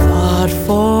 I thought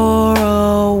for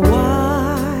a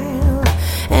while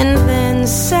and then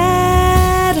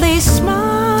sadly smiled.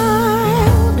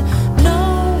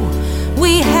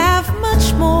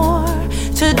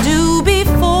 To do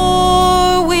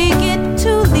before we get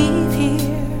to leave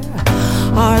here.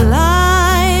 Our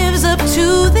lives up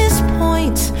to this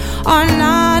point are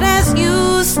not as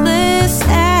useless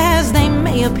as they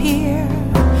may appear.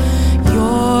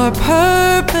 Your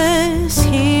purpose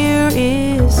here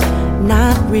is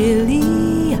not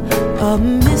really a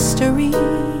mystery.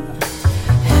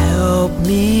 Help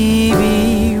me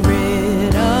be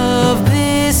rid of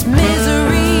this misery.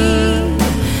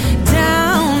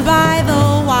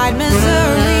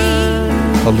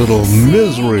 A little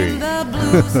misery.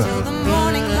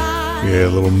 Yeah, a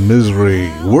little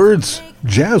misery. Words,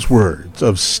 Jazz Words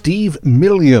of Steve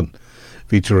Million,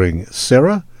 featuring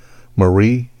Sarah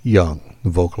Marie Young,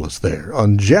 the vocalist there.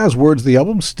 On Jazz Words, the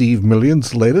album, Steve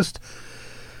Million's latest.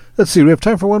 Let's see, we have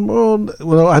time for one more.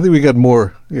 Well, I think we got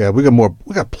more. Yeah, we got more.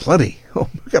 We got plenty. Oh,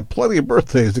 we got plenty of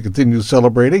birthdays to continue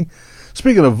celebrating.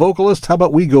 Speaking of vocalists, how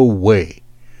about we go way,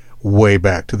 way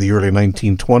back to the early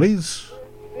 1920s?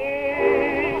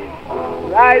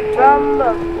 Right from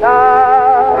the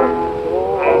start,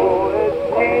 oh, it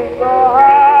seems so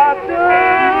hard to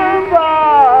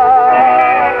part.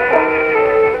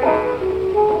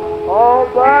 Oh,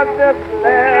 but this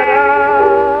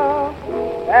letter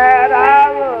that I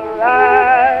will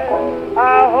write, I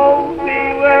hope he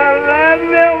will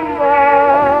remember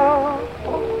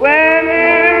when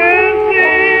it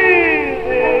is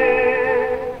easy.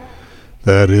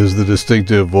 That is the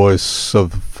distinctive voice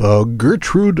of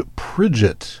Gertrude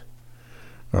Pridgett.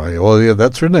 All right, well, yeah,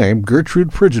 that's her name,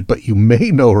 Gertrude Pridgett, but you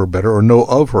may know her better or know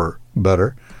of her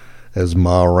better as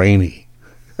Ma Rainey.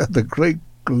 The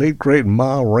late, great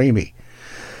Ma Rainey.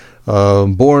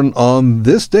 Born on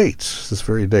this date, this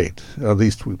very date, at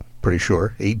least we're pretty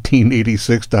sure,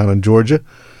 1886 down in Georgia.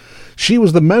 She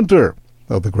was the mentor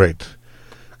of the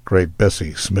great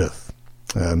Bessie Smith.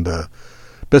 And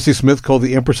Bessie Smith, called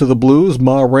the Empress of the Blues.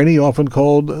 Ma Rainey, often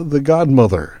called the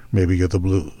godmother, maybe, of the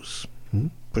blues.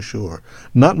 For sure.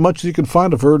 Not much you can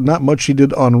find of her, not much she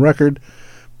did on record,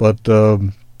 but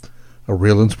a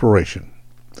real inspiration.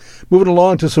 Moving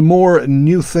along to some more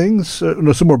new things,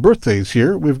 some more birthdays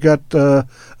here. We've got a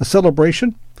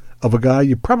celebration of a guy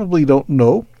you probably don't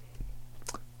know.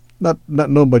 not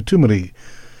known by too many,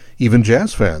 even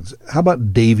jazz fans. How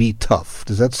about Davy Tough?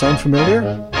 Does that sound familiar?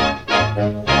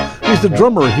 He's the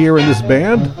drummer here in this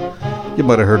band. You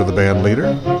might have heard of the band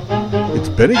leader. It's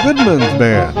Benny Goodman's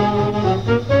band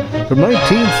from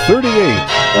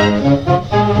 1938.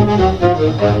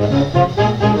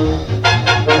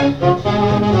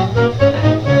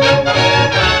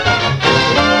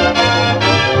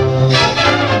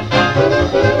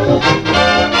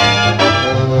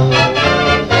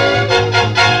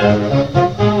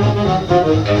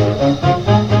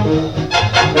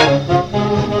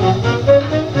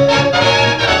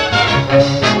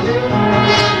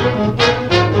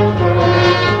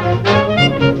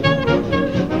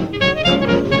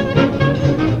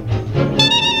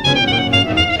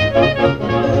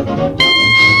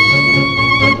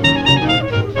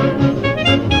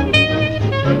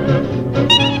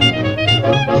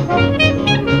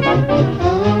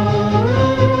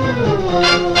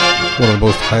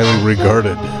 Highly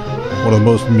regarded, one of the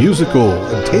most musical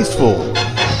and tasteful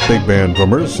big band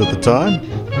drummers at the time.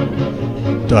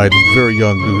 Died very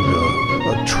young due to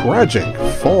a tragic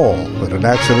fall at an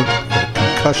accident, a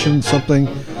concussion, something.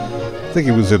 I think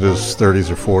he was in his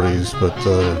 30s or 40s, but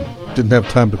didn't have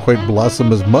time to quite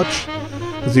blossom as much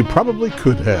as he probably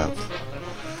could have.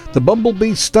 The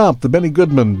Bumblebee Stomp, the Benny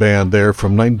Goodman band there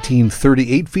from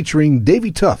 1938, featuring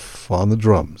Davy Tough on the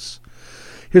drums.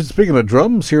 Speaking of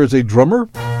drums, here's a drummer.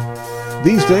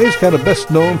 These days, kind of best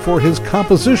known for his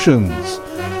compositions.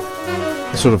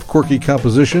 Sort of quirky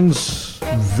compositions.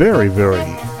 Very, very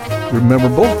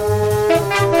memorable.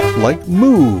 Like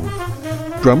Move.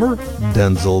 Drummer,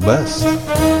 Denzel Best.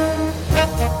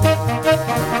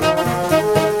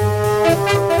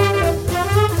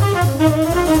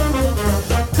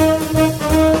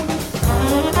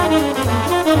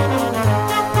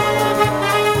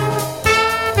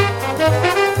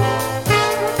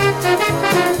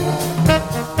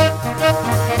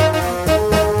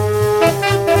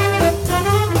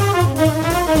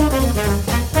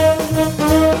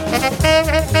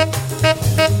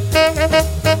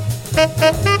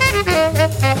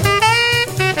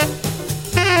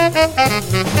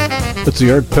 It's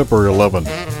the Art Pepper 11,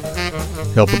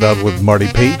 helping out with Marty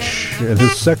Page and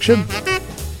his section,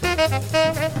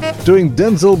 doing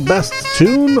Denzel Best's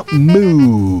tune,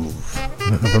 Move,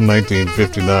 from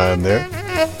 1959 there.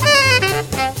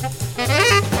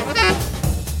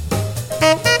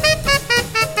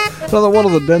 Another one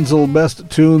of the Denzel Best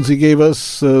tunes he gave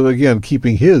us, again,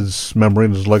 keeping his memory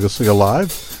and his legacy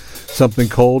alive, something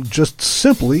called just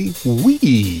simply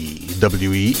Wee,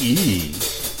 W-E-E.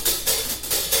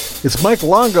 It's Mike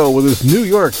Longo with his New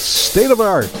York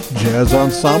state-of-the-art jazz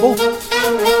ensemble.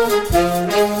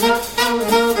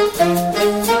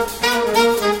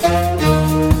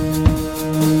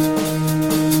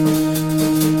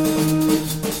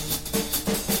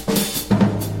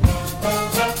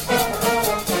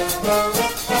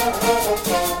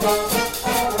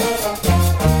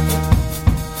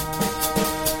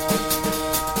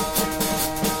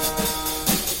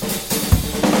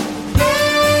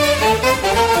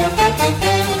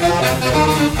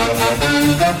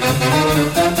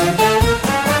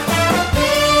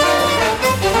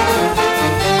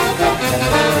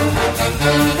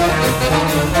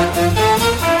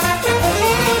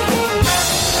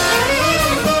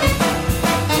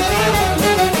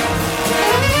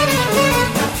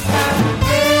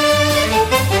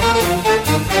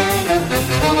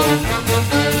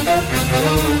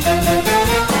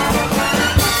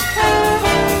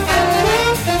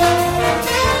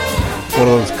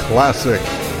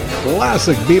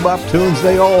 Classic bebop tunes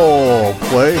they all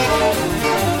play.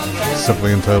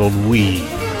 Simply entitled Wee,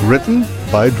 written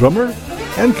by drummer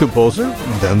and composer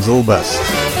Denzel Best.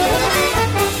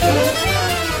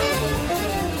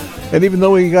 And even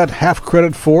though he got half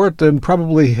credit for it and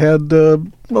probably had at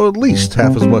least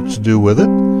half as much to do with it,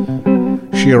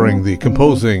 sharing the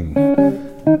composing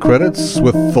credits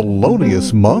with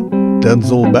Thelonious Monk,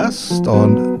 Denzel Best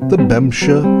on the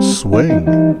Bemsha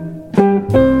Swing.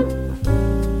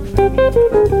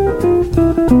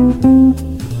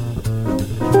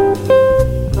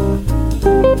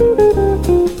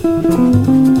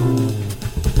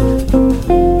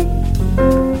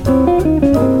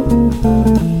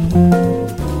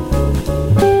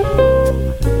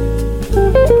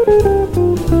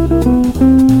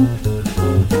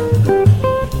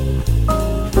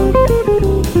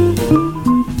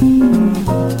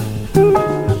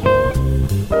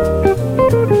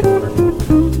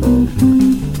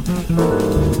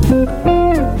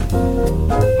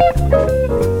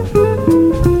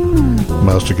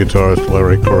 Guitarist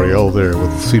Larry Coryell there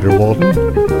with Cedar Walton.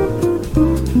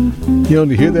 You know,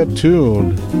 to hear that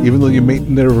tune, even though you may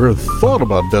never have thought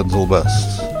about Denzel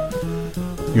West,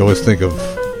 you always think of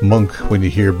Monk when you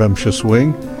hear Bemsha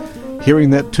Swing. Hearing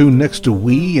that tune next to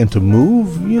We and to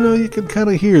Move, you know, you can kind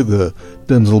of hear the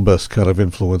Denzel West kind of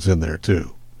influence in there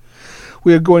too.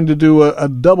 We are going to do a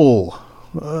double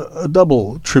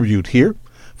tribute here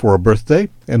for a birthday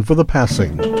and for the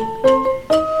passing.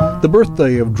 The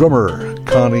birthday of drummer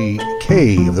Connie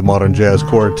Kay of the Modern Jazz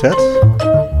Quartet.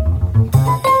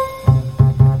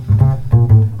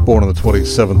 Born on the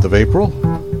 27th of April,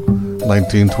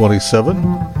 1927,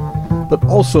 but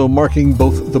also marking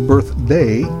both the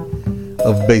birthday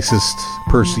of bassist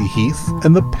Percy Heath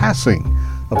and the passing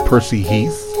of Percy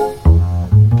Heath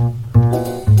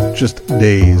just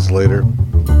days later.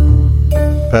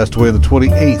 Passed away on the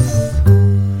 28th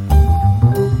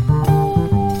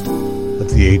at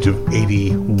the age of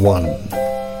 81.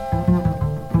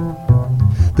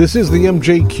 This is the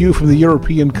MJQ from the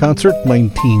European Concert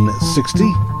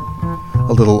 1960.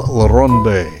 A little La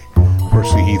Ronde.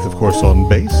 Percy Heath, of course, on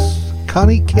bass.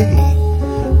 Connie Kay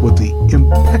with the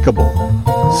impeccable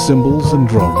cymbals and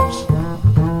drums.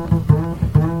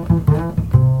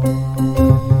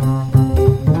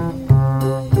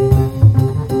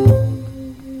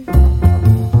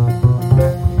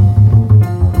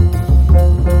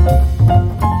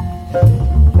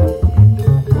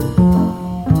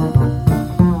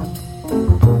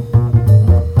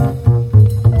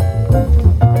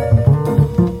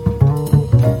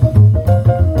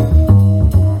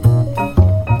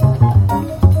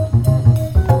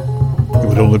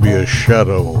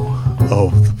 Shadow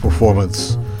of the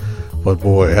performance, but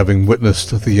boy, having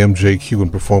witnessed the MJQ in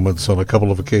performance on a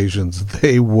couple of occasions,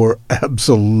 they were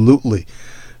absolutely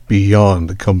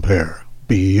beyond compare.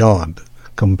 The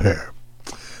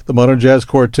Modern Jazz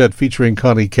Quartet featuring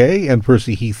Connie Kay and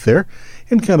Percy Heath there,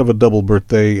 in kind of a double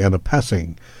birthday and a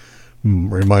passing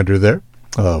reminder there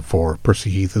for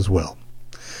Percy Heath as well.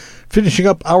 Finishing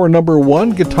up our number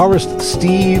one, guitarist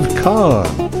Steve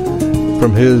Kahn.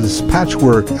 From his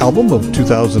Patchwork album of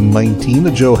 2019,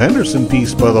 a Joe Henderson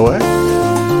piece, by the way,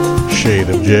 Shade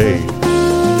of Jade.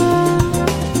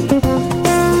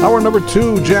 Our number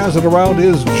two, Jazzin' Around,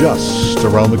 is just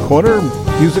around the corner.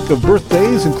 Music of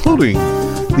birthdays, including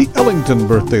the Ellington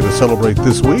birthday to celebrate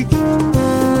this week.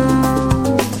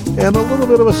 And a little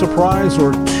bit of a surprise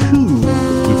or two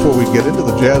before we get into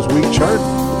the Jazz Week chart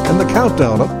and the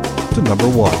countdown up to number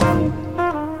one.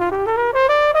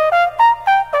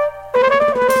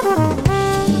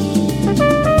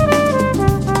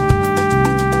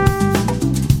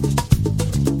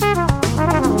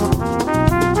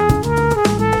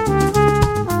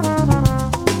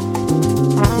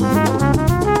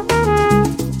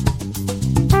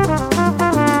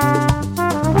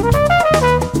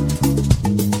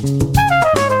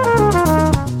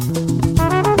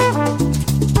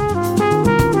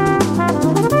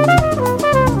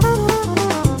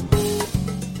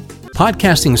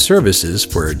 Podcasting services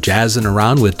for Jazzin'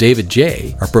 Around with David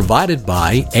Jaye are provided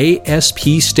by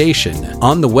ASP Station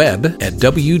on the web at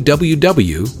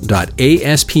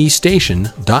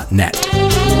www.aspstation.net.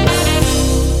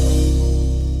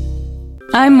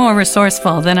 I'm more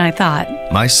resourceful than I thought.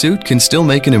 My suit can still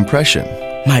make an impression.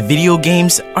 My video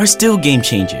games are still game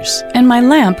changers. And my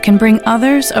lamp can bring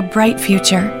others a bright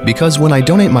future. Because when I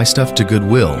donate my stuff to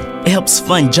Goodwill, it helps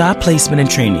fund job placement and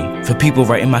training for people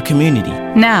right in my community.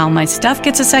 Now my stuff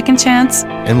gets a second chance.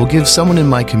 And will give someone in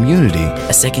my community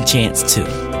a second chance too.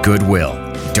 Goodwill.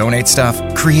 Donate stuff,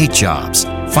 create jobs.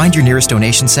 Find your nearest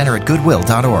donation center at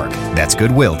goodwill.org. That's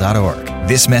goodwill.org.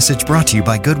 This message brought to you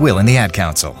by Goodwill and the Ad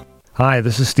Council. Hi,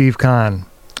 this is Steve Kahn.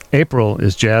 April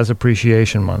is Jazz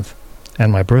Appreciation Month.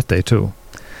 And my birthday, too.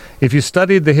 If you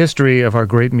studied the history of our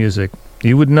great music,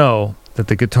 you would know that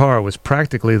the guitar was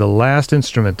practically the last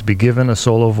instrument to be given a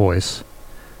solo voice.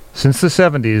 Since the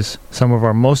 70s, some of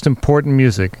our most important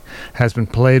music has been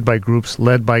played by groups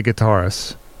led by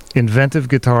guitarists, inventive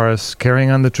guitarists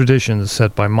carrying on the traditions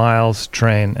set by Miles,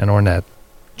 Train, and Ornette.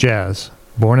 Jazz,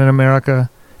 born in America,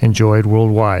 enjoyed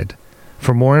worldwide.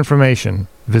 For more information,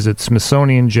 visit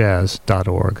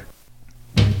smithsonianjazz.org.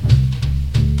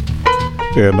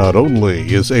 And not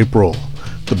only is April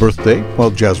the birthday,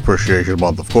 well, Jazz Appreciation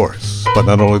Month, of course, but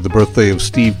not only the birthday of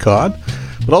Steve Kahn,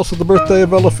 but also the birthday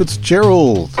of Ella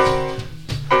Fitzgerald,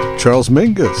 Charles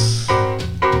Mingus.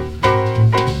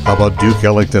 How about Duke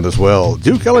Ellington as well?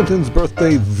 Duke Ellington's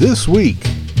birthday this week.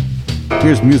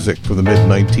 Here's music from the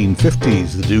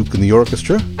mid-1950s, the Duke and the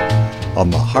Orchestra on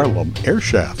the Harlem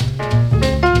Airshaft.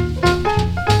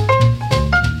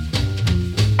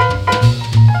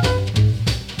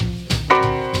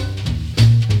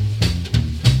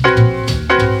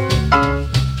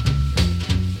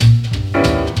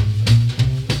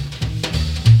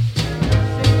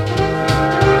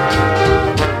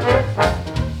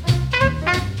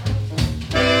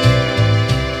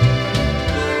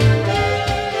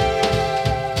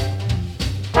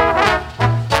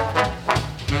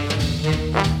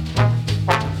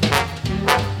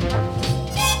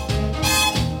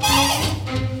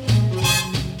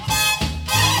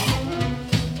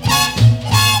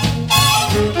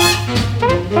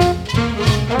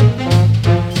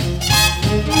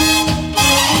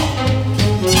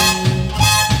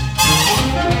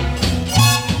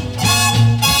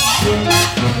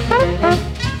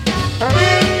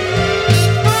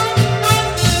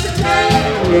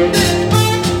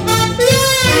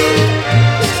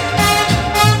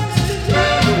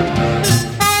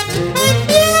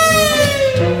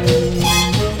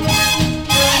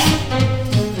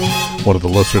 One of the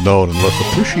lesser known and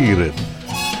less appreciated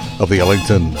of the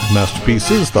Ellington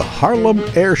masterpieces, the Harlem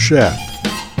Air Shaft,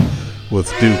 with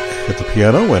Duke at the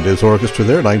piano and his orchestra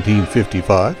there,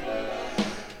 1955.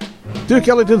 Duke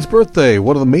Ellington's birthday,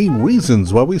 one of the main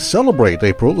reasons why we celebrate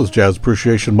April as Jazz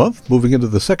Appreciation Month, moving into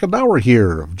the second hour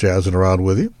here of Jazzin' Around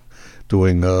with you,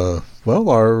 doing, this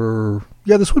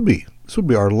would be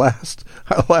our last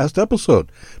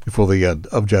episode before the end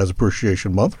of Jazz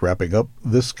Appreciation Month, wrapping up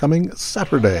this coming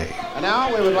Saturday. And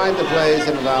now we would like to play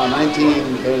some of our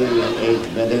 1938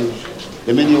 vintage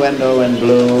Diminuendo in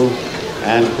Blue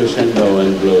and Crescendo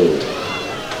in Blue.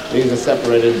 These are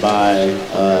separated by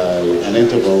an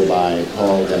interval by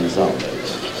Paul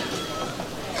Gonzalez.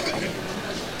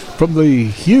 From the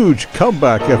huge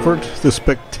comeback effort, the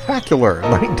spectacular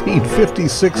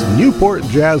 1956 Newport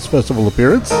Jazz Festival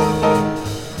appearance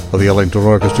of the Ellington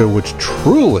Orchestra, which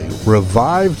truly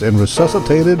revived and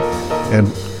resuscitated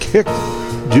and kicked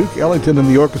Duke Ellington and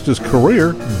the orchestra's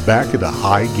career back into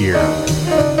high gear.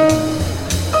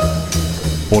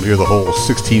 Won't hear the whole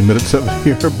 16 minutes of it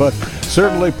here, but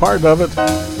certainly part of it.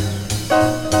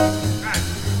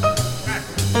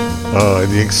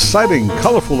 The exciting,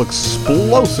 colorful,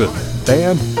 explosive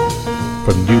band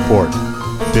from Newport,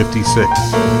 56.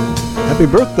 Happy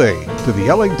birthday to the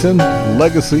Ellington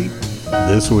legacy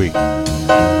this week.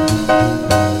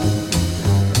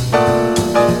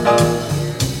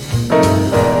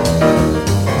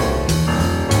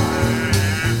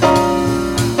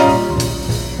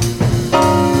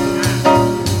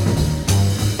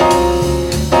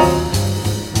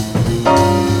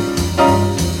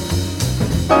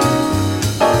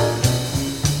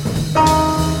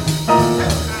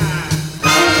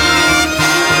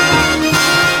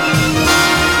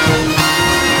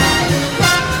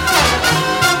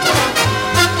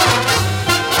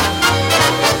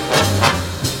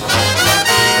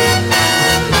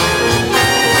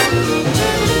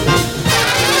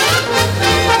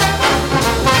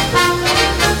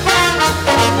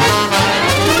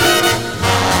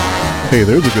 Hey,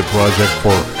 there's a good project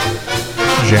for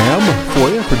Jam for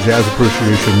you for Jazz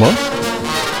Appreciation Month.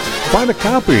 Find a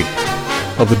copy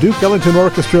of the Duke Ellington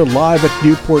Orchestra live at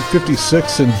Newport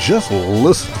 56 and just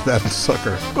listen to that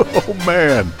sucker. Oh,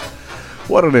 man.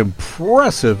 What an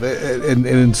impressive and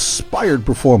inspired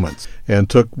performance. And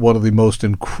took one of the most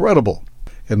incredible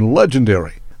and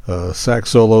legendary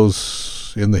sax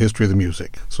solos in the history of the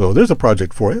music. So there's a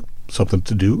project for you. Something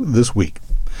to do this week.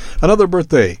 Another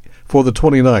birthday for the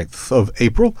 29th of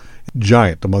April,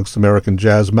 giant amongst American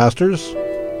jazz masters.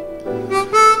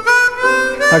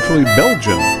 Actually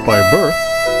Belgian by birth.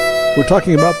 We're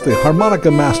talking about the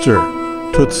harmonica master,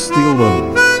 Toots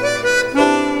Thielemans,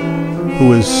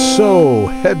 who is so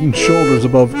head and shoulders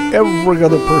above every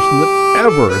other person that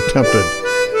ever attempted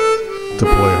to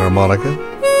play harmonica.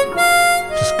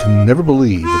 Just can never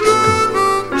believe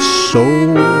it's so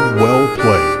well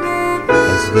played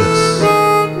as this.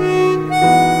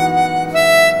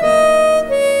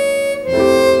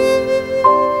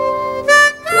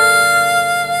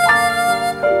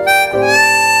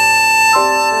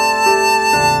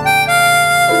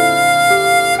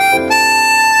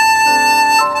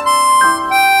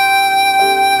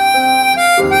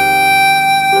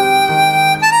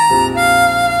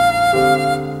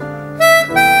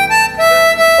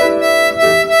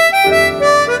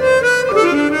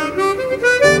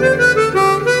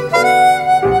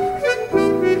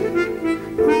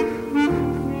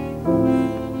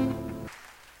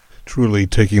 Truly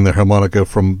taking the harmonica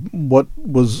from what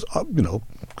was,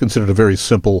 considered a very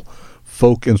simple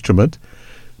folk instrument.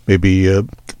 Maybe,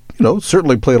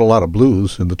 certainly played a lot of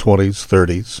blues in the 20s,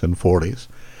 30s, and 40s.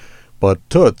 But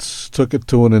Toots took it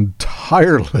to an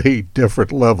entirely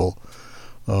different level.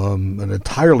 The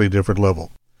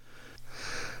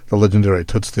legendary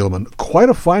Toots Thielemans. Quite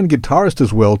a fine guitarist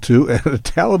as well, too, and a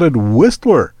talented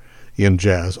whistler in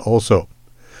jazz also.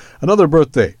 Another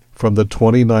birthday from the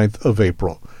 29th of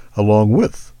April. Along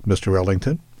with Mr.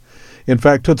 Ellington. In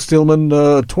fact, Toots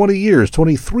Thielemans,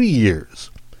 23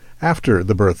 years after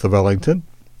the birth of Ellington,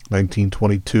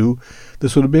 1922,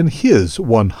 this would have been his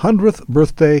 100th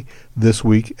birthday this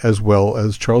week, as well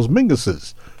as Charles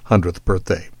Mingus's 100th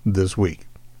birthday this week.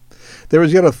 There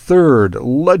is yet a third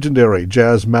legendary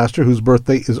jazz master whose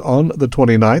birthday is on the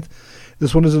 29th.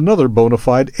 This one is another bona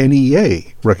fide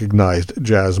NEA-recognized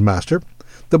jazz master,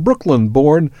 the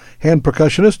Brooklyn-born hand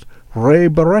percussionist Ray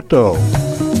Barretto.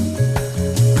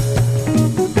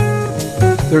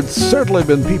 There'd certainly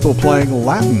been people playing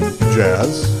Latin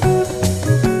jazz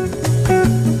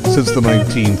since the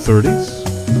 1930s.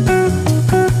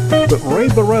 but Ray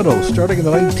Barretto, starting in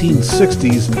the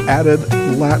 1960s, added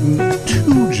Latin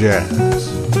to jazz.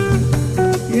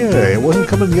 Yeah, it wasn't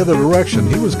coming the other direction.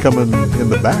 He was coming in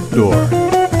the back door,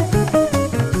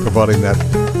 providing that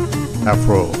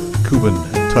Afro-Cuban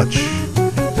touch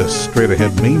to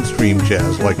straight-ahead mainstream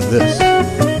jazz like this.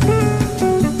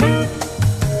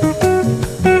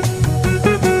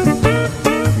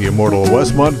 The immortal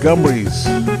Wes Montgomery's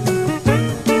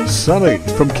Sonny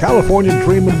from California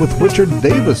Dreamin' with Richard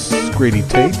Davis, Grady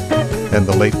Tate, and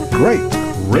the late, great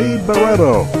Ray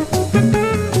Barretto.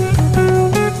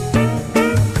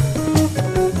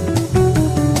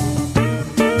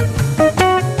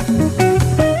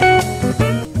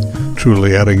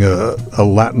 Truly adding a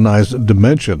Latinized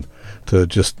dimension to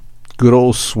just good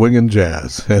old swinging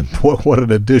jazz. And what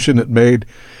an addition it made,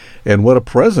 and what a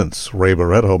presence Ray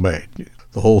Barretto made.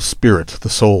 The whole spirit, the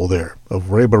soul there of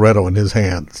Ray Barretto in his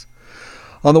hands.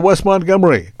 On the Wes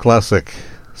Montgomery classic,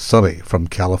 Sonny from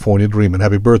California Dreamin'.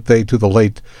 Happy birthday to the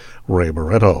late Ray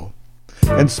Barretto.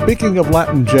 And speaking of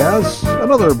Latin jazz,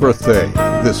 another birthday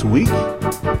this week.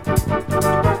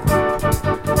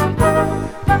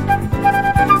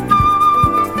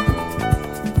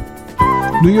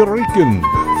 New Yorican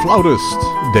flautist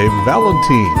Dave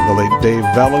Valentine, the late Dave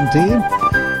Valentine.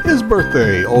 His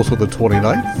birthday, also the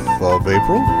 29th of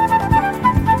April.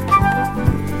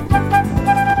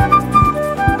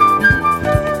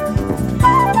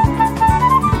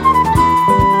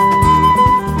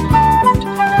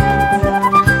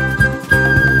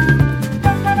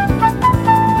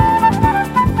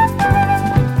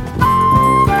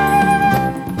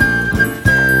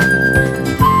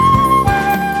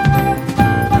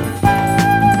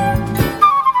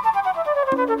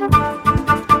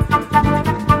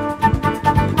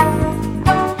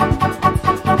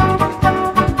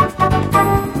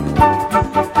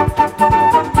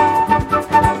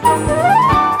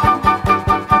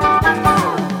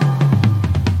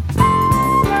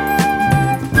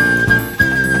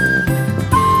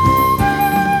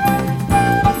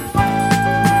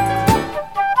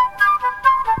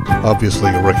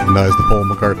 Obviously, you recognize the Paul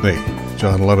McCartney,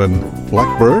 John Lennon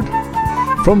Blackbird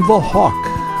from The Hawk,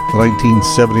 the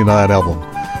 1979 album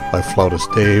by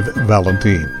flautist Dave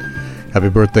Valentine. Happy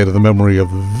birthday to the memory of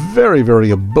very,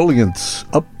 very ebullient,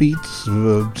 upbeat,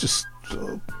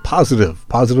 positive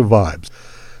vibes.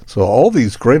 So all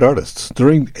these great artists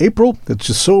during April, it's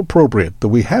just so appropriate that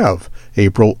we have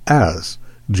April as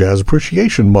Jazz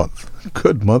Appreciation Month.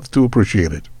 Good month to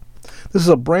appreciate it. This is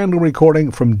a brand new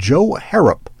recording from Jo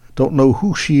Harrop. Don't know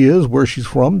who she is, where she's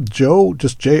from. Jo,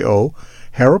 just J-O,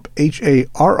 Harrop, H-A-R-R-O-P.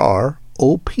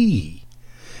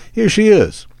 Here she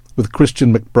is with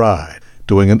Christian McBride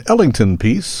doing an Ellington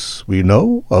piece we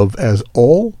know of as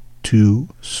All Too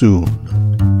Soon.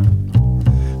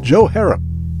 Jo Harrop,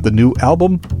 the new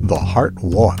album, The Heart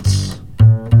Wants.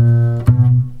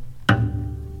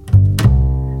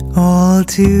 All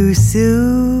too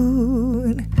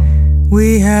soon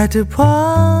we had to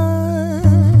part.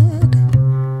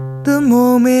 The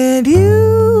moment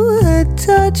you had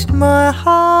touched my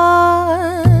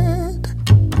heart,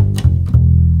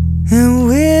 and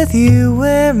with you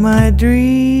were my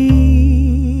dreams.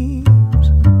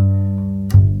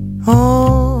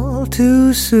 All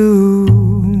too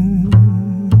soon.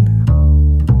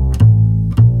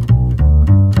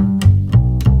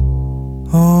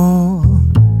 All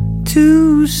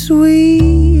too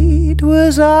sweet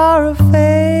was our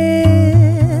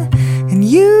affair, and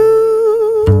you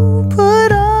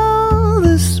put all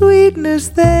the sweetness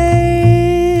there.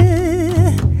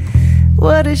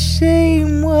 What a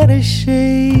shame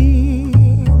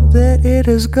that it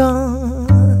has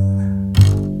gone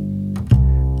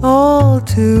all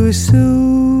too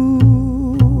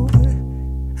soon.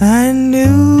 I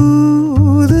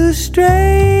knew the strange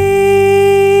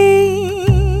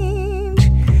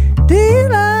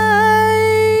delights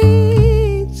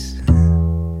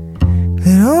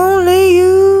that only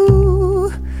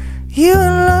you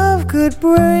and love could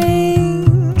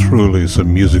bring. Truly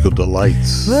some musical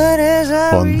delights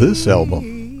on this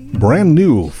album. Brand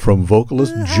new from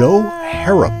vocalist Jo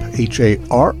Harrop, H-A-R-R-O-P,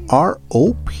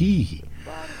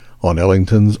 on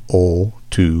Ellington's All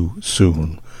Too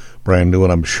Soon. Brand new,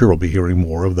 and I'm sure we'll be hearing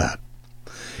more of that.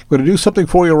 I'm going to do something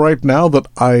for you right now that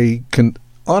I can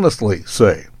honestly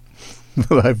say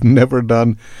that I've never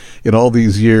done in all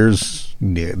these years,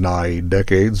 nigh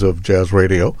decades of jazz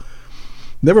radio.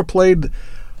 Never played.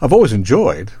 I've always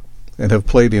enjoyed and have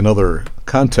played in other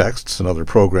contexts and other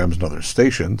programs and other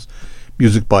stations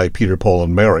music by Peter, Paul,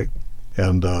 and Mary,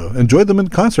 and enjoyed them in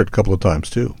concert a couple of times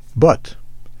too, but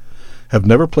have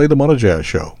never played them on a jazz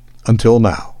show until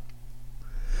now.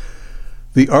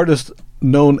 The artist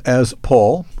known as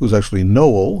Paul, who's actually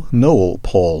Noel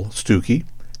Paul Stuckey,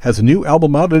 has a new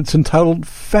album out. It's entitled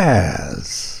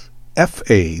Fazz,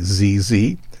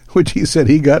 F-A-Z-Z, which he said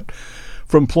he got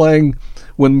from playing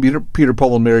when Peter,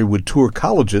 Paul, and Mary would tour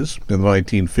colleges in the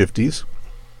 1950s.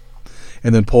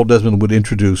 And then Paul Desmond would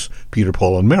introduce Peter,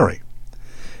 Paul, and Mary.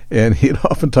 And he'd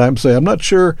oftentimes say, I'm not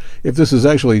sure if this is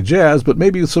actually jazz, but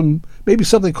maybe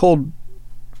something called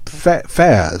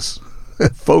Fazz,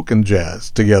 folk and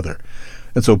jazz together.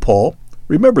 And so Paul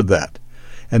remembered that.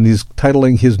 And he's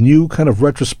titling his new kind of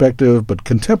retrospective but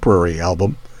contemporary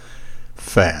album,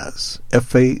 Fazz,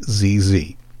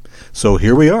 F-A-Z-Z. So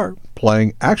here we are,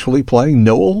 playing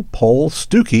Noel Paul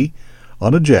Stuckey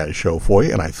on a jazz show for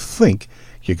you, and I think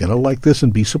you're going to like this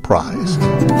and be surprised.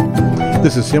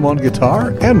 This is him on guitar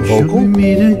and vocal. Should we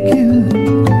meet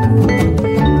again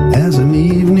as an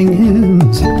evening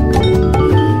ends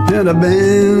and a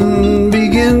band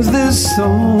begins this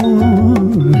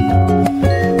song?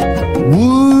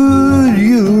 Would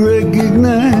you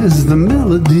recognize the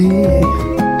melody?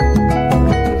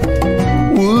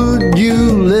 Would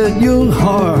you let your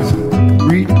heart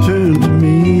return to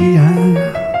me?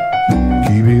 I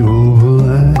keep you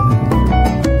alive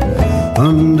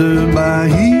under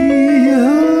Bahia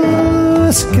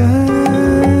skies.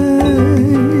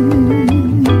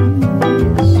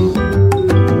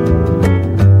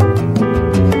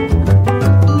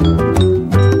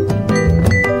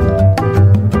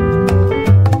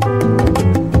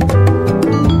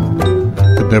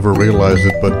 Never realized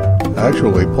it, but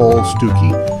actually Paul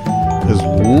Stuckey has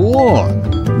long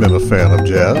been a fan of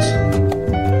jazz.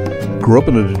 Grew up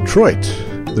in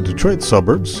the Detroit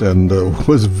suburbs, and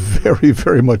was very,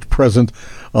 very much present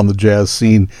on the jazz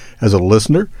scene as a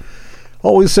listener.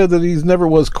 Always said that he never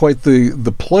was quite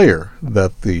the player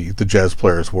that the jazz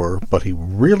players were, but he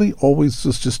really always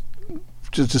was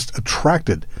just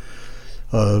attracted,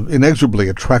 inexorably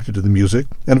attracted to the music,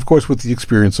 and of course with the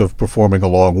experience of performing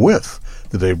along with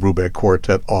the Dave Brubeck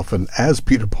Quartet, often as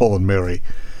Peter, Paul, and Mary.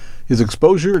 His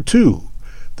exposure to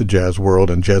the jazz world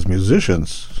and jazz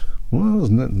musicians was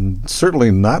certainly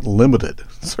not limited.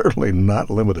 Certainly not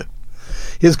limited.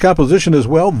 His composition as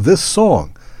well, this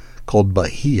song called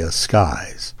Bahia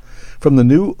Skies, from the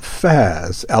new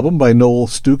Fazz album by Noel Paul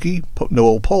Stuckey.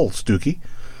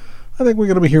 I think we're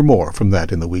going to hear more from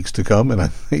that in the weeks to come, and I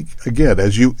think, again,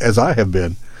 as I have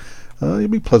been, you'll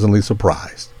be pleasantly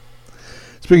surprised.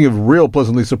 Speaking of real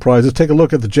pleasantly surprised, let's take a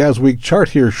look at the JazzWeek chart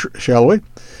here, shall we?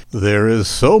 There is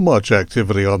so much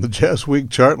activity on the JazzWeek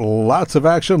chart. Lots of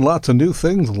action, lots of new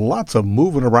things, lots of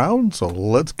moving around, so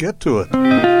let's get to it.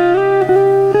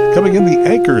 Coming in the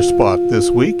anchor spot this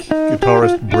week,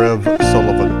 guitarist Brev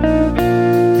Sullivan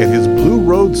and his Blue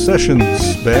Road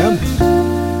Sessions band,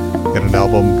 and an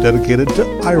album dedicated to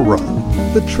Ira,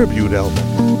 the tribute album.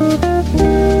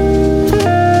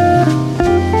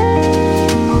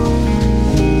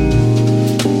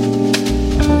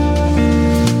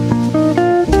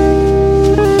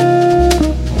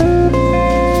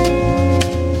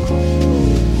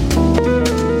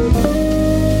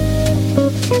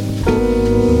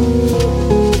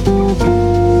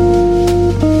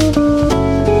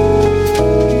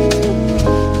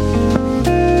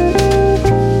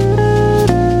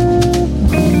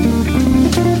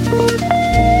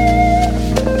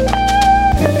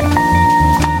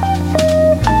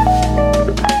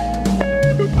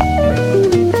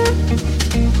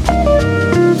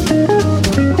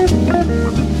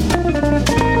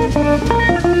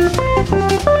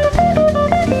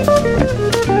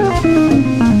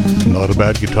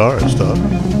 Guitarist, huh?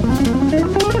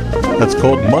 That's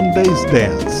called Monday's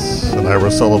Dance, an Ira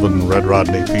Sullivan Red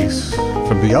Rodney piece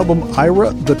from the album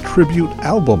Ira, the Tribute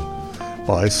Album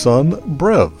by son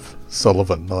Brev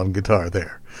Sullivan on guitar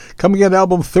there. Coming in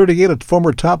album 38, a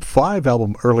former top 5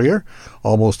 album earlier,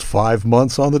 almost 5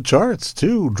 months on the charts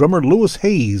too. Drummer Louis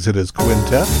Hayes and his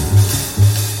quintet.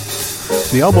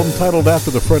 The album titled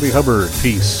after the Freddie Hubbard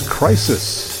piece,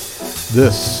 Crisis.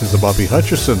 This is a Bobby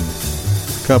Hutcherson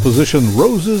composition,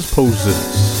 Roses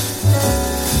Poses.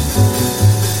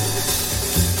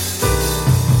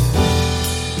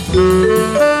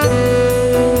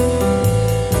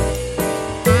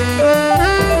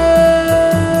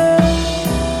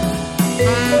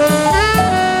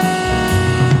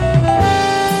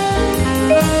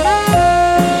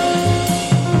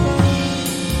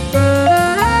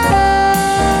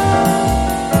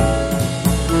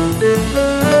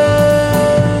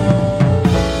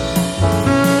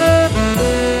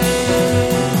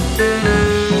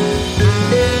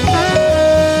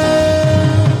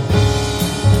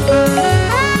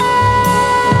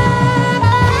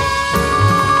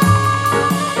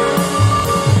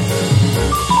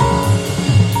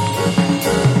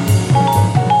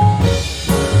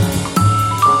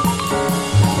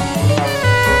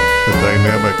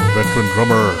 veteran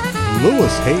drummer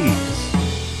Louis Hayes.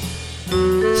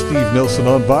 Steve Nilsson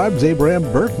on vibes, Abraham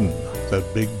Burton, that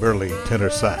big burly tenor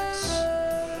sax.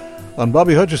 On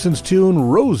Bobby Hutcherson's tune,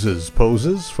 Roses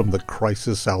Poses from the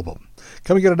Crisis album.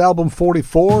 Coming in at album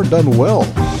 44, Done Well,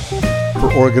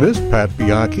 for organist Pat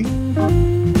Bianchi.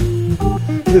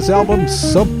 This album,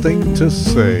 Something to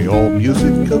Say, all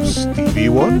music of Stevie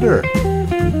Wonder.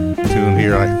 Tune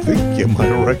here I think you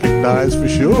might recognize for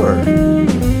sure.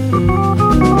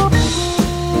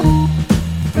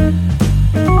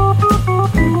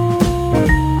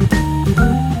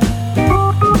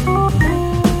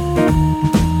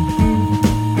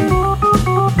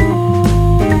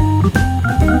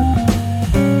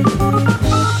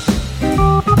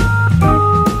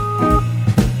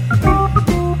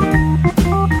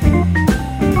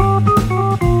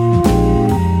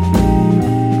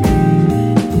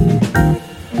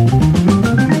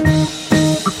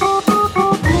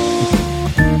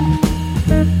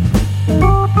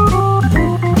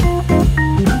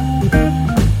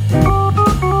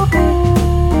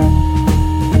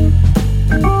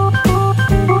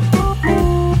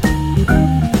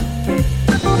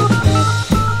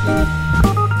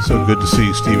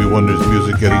 Stevie Wonder's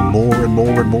music getting more and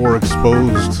more and more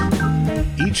exposed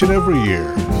each and every year,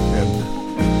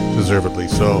 and deservedly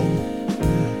so.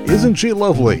 Isn't She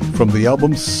Lovely? From the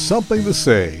album Something to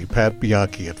Say, Pat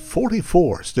Bianchi at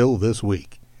 44 still this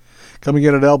week. Coming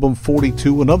in at album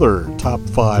 42, another top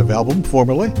 5 album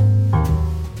formerly.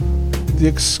 The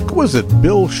exquisite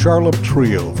Bill Charlap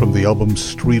Trio from the album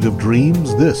Street of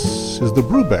Dreams. This is the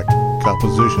Brubeck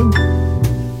composition,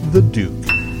 The Duke.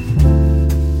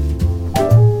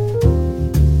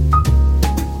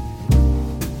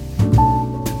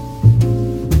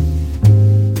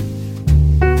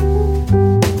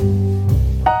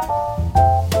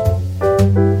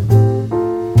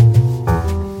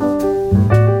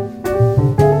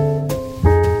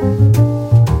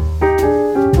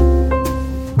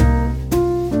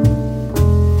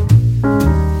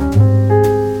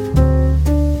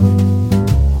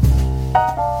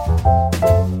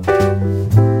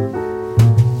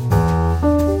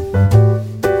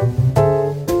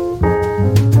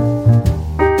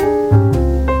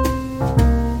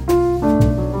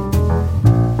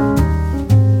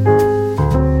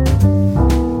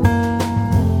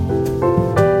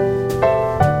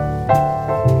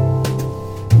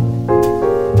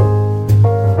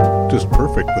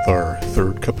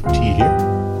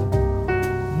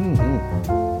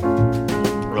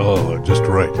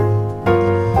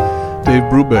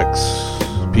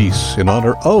 In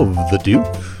honor of the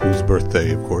Duke, whose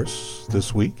birthday, of course,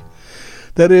 this week.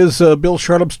 That is Bill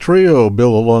Charlap's Trio,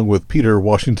 Bill along with Peter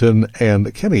Washington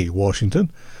and Kenny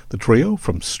Washington, the trio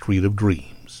from Street of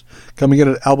Dreams. Coming in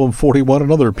at album 41,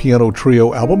 another piano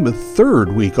trio album, the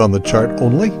third week on the chart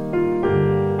only.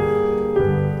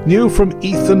 New from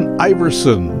Ethan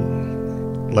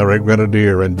Iverson, Larry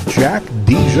Grenadier, and Jack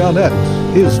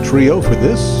DeJohnette, his trio for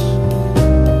this.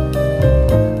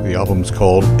 The album's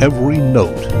called Every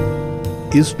Note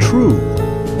is True.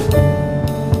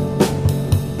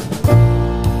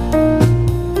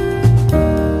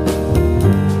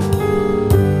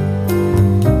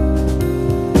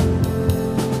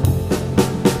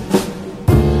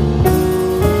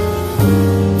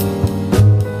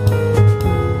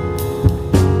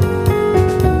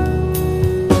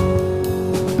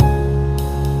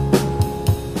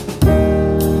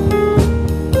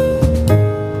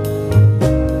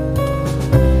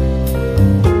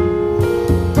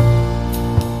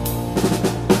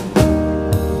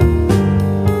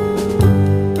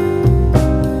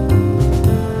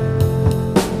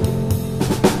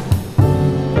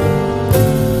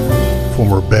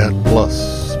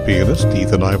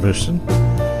 Ethan Iverson.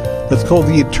 That's called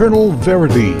The Eternal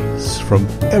Verities from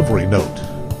Every Note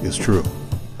is True.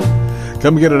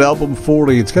 Coming in at album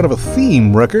 40, it's kind of a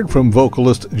theme record from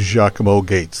vocalist Giacomo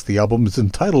Gates. The album is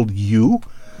entitled You,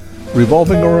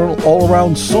 revolving all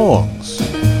around songs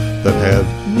that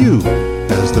have you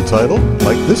as the title,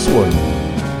 like this one.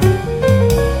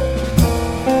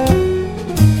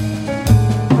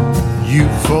 You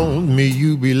phoned me,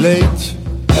 you be late.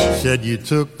 Said you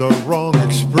took the wrong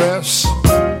express.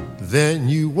 Then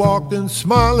you walked in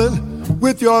smiling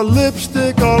with your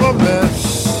lipstick all a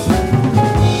mess.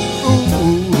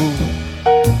 Ooh,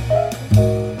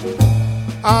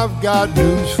 I've got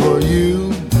news for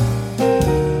you.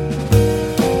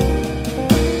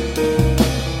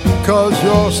 'Cause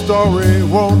your story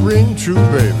won't ring true,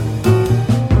 baby.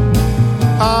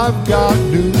 I've got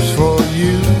news for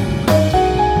you.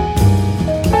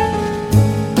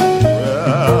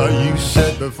 Well, you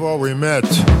said before we met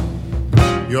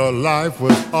your life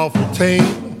was awful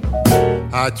tame.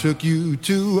 I took you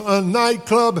to a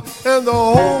nightclub and the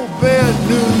whole band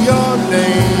knew your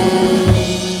name.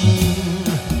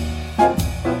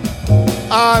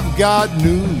 I've got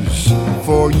news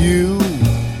for you.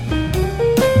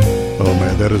 Oh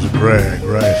man, that is a drag,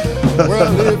 right?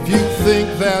 Well, if you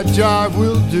think that jive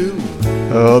will do.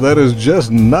 Oh, that is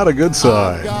just not a good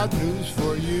sign.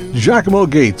 Giacomo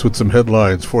Gates with some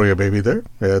headlines for you, baby, there.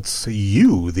 That's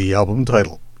You, the album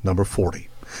title, number 40.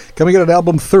 Coming in at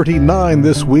album 39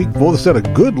 this week. Boy, this had a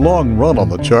good long run on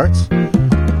the charts.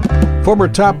 Former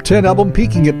top 10 album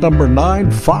peaking at number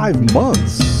 9, 5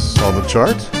 months on the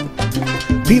chart.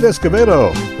 Pete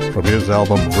Escovedo from his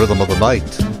album Rhythm of the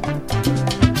Night.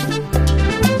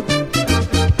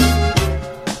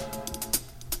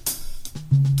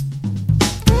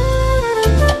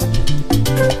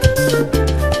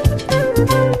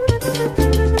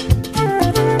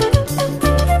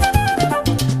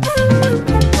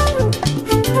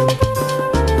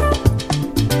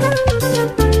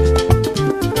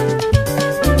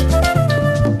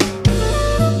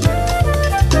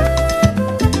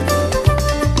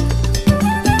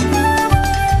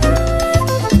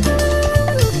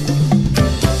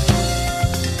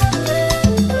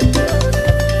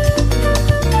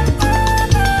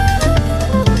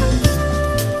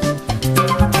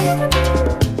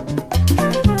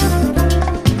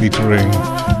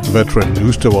 Veteran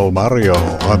Justo Almario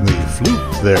on the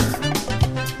flute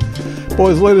there.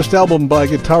 Boy's latest album by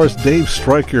guitarist Dave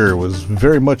Stryker was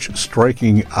very much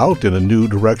striking out in a new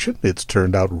direction. It's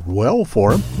turned out well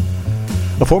for him.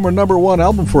 A former number 1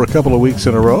 album for a couple of weeks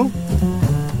in a row.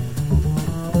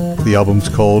 The album's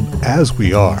called As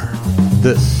We Are.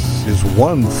 This is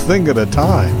One Thing at a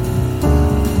Time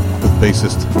with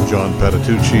bassist John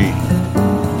Patitucci,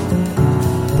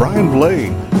 Brian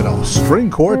Blade, and a string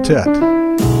quartet.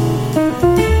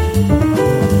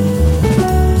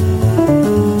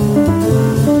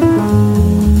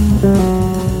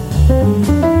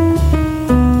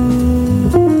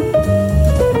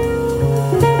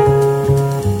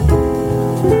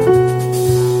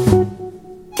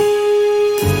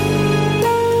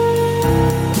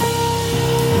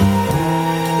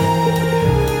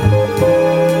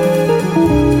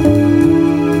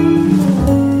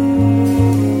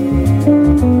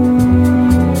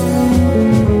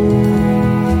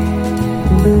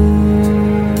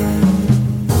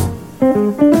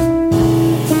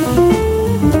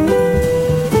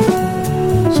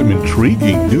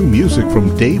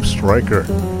 From Dave Stryker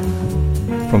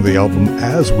from the album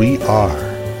As We Are.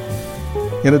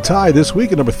 In a tie this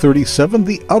week at number 37,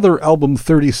 the other album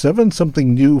 37,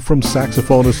 something new from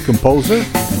saxophonist composer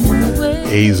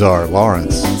Azar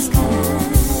Lawrence.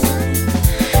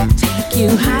 Take you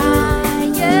higher.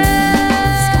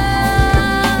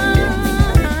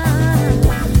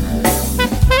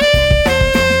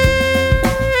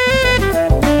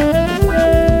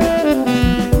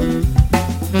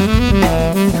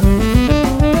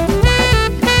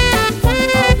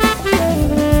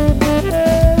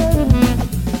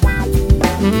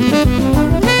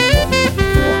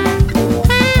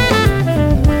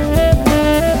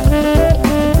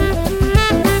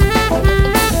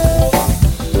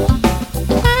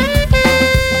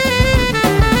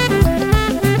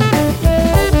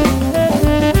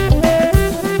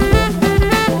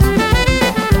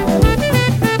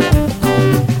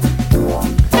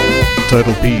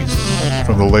 Title piece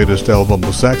from the latest album, the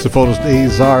saxophonist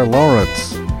Azar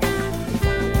Lawrence.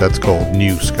 That's called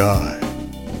New Sky.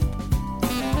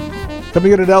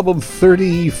 Coming in at album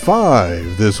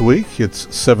 35 this week, it's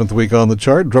 7th week on the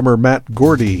chart, drummer Matt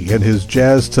Gordy and his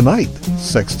Jazz Tonight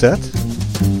sextet.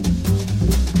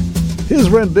 His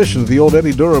rendition of the old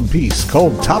Eddie Durham piece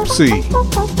called Topsy.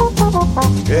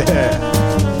 Yeah.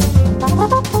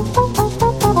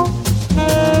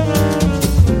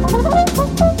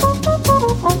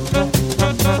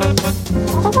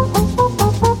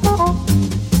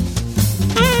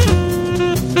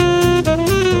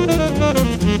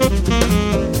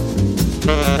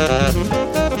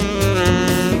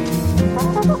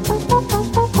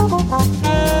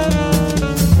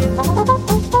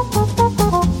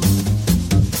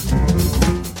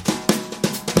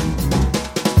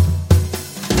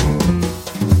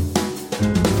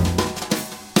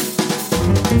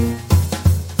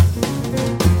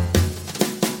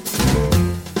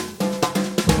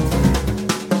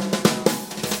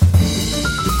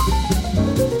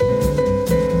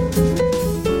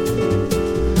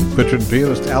 Veteran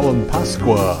pianist Alan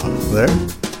Pasqua there.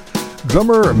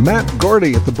 Drummer Matt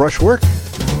Gordy at the brushwork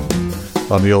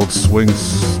on the old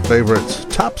swing's favorite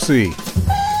Topsy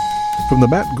from the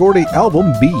Matt Gordy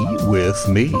album Be With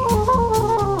Me.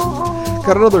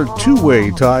 Got another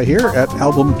two-way tie here at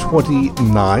album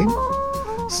 29.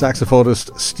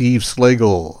 Saxophonist Steve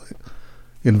Slagle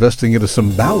investing into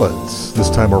some ballads this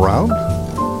time around.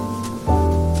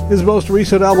 His most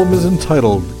recent album is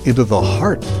entitled Into the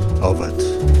Heart of It.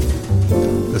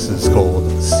 This is called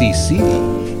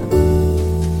CC.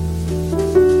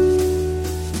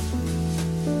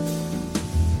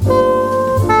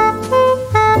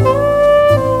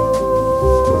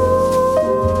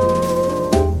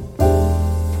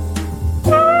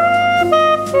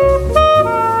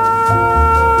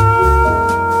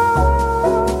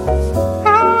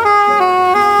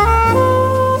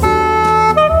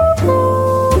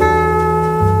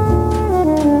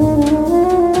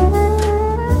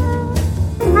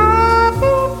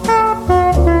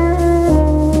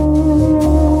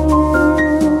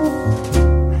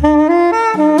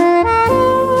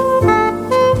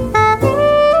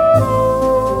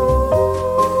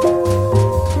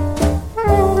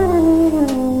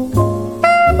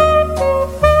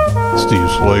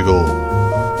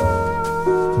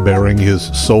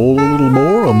 Soul a little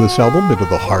more on this album, Into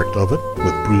the Heart of It,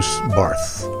 with Bruce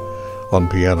Barth on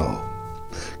piano.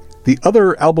 The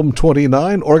other album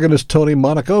 29, organist Tony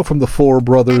Monaco from the Four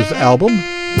Brothers album.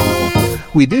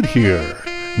 We did hear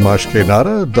Mas Que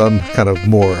Nada, done kind of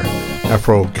more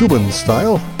Afro-Cuban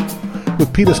style,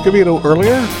 with Pete Escovedo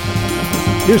earlier.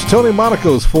 Here's Tony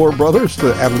Monaco's Four Brothers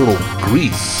to add a little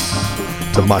grease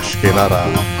to Mas Que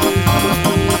Nada.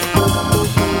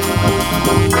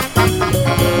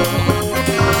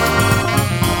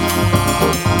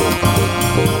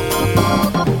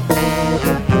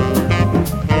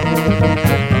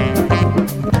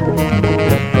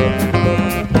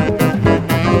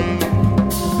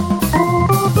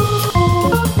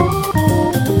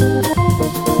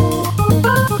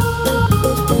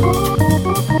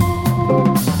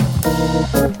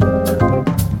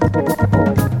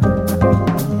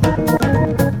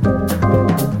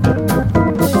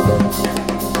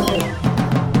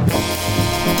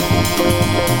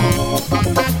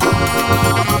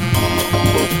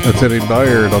 Teddy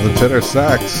Byard on the tenor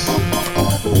sax,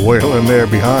 wailing there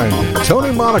behind.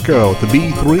 Tony Monaco, the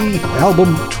B3,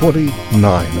 album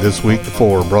 29. This week, the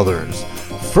Four Brothers.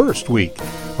 First week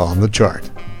on the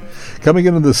chart. Coming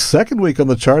into the second week on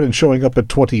the chart and showing up at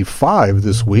 25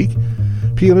 this week,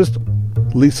 pianist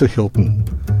Lisa Hilton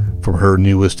from her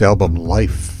newest album,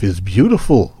 Life is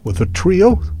Beautiful, with a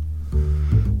trio.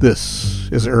 This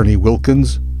is Ernie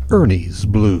Wilkins' Ernie's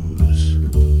Blues.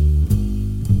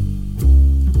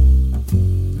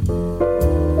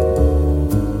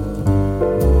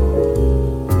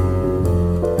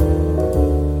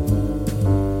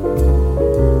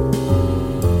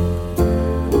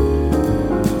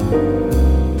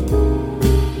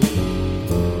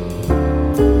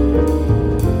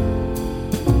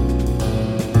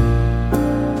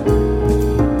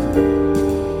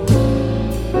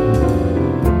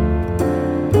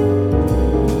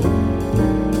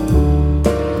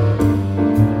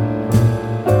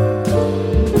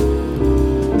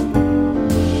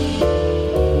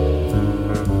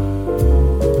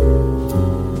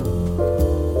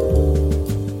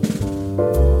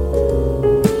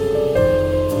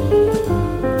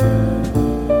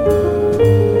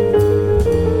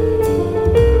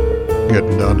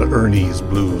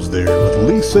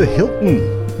 Lisa Hilton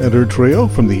and her trio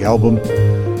from the album,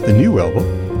 the new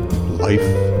album, Life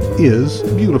is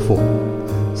Beautiful.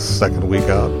 Second week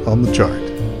out on the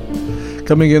chart.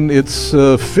 Coming in its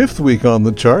fifth week on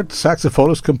the chart,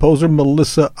 saxophonist composer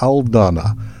Melissa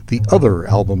Aldana, the other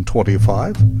album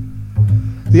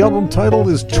 25. The album title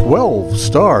is 12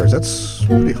 Stars. That's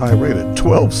pretty high rated.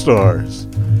 12 stars.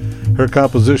 Her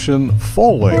composition,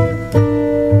 Falling.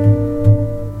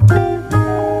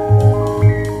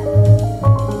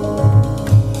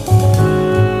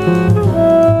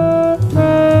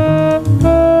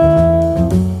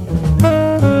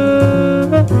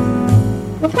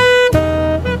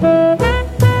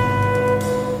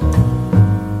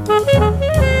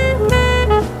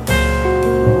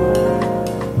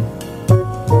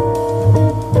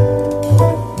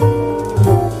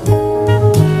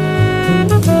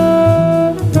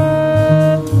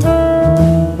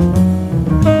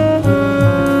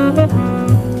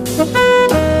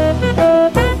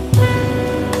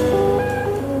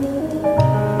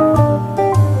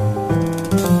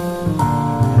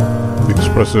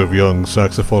 Impressive young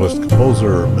saxophonist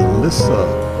composer Melissa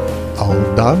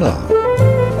Aldana.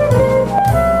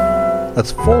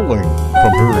 That's Falling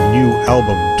from her new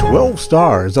album 12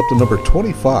 Stars, up to number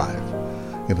 25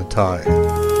 in a tie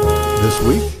this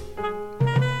week.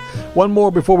 One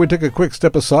more before we take a quick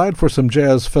step aside for some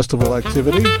jazz festival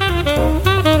activity.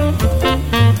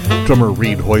 Drummer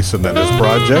Reed Hoyson and his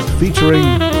project featuring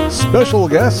special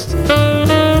guest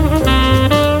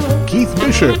Keith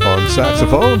Bishop on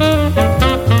saxophone.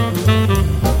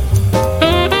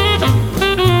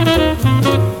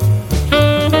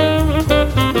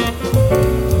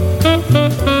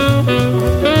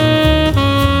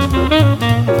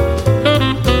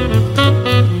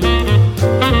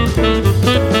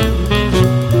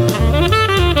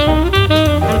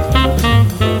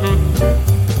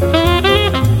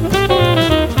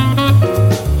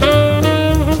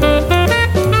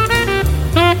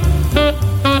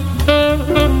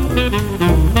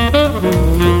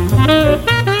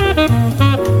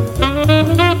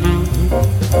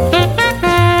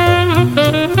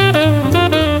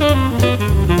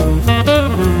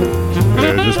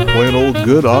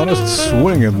 Good, honest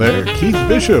swing in there. Keith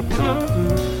Bishop.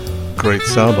 Great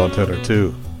sound on tenor,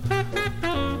 too.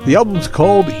 The album's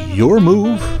called Your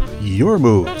Move, Your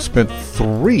Move. Spent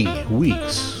 3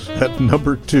 weeks at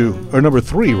number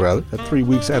 3, rather. At 3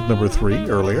 weeks at number 3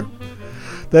 earlier.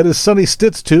 That is Sonny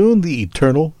Stitt's tune, The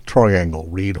Eternal Triangle,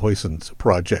 Reed Hoyson's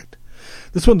project.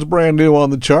 This one's brand new on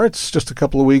the charts, just a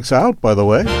couple of weeks out, by the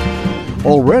way.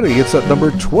 Already, it's at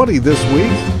number 20 this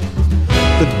week.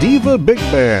 The Diva Big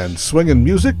Band, swinging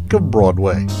music of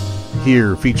Broadway.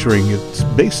 Here featuring its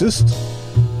bassist,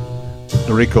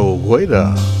 Noriko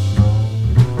Ueda.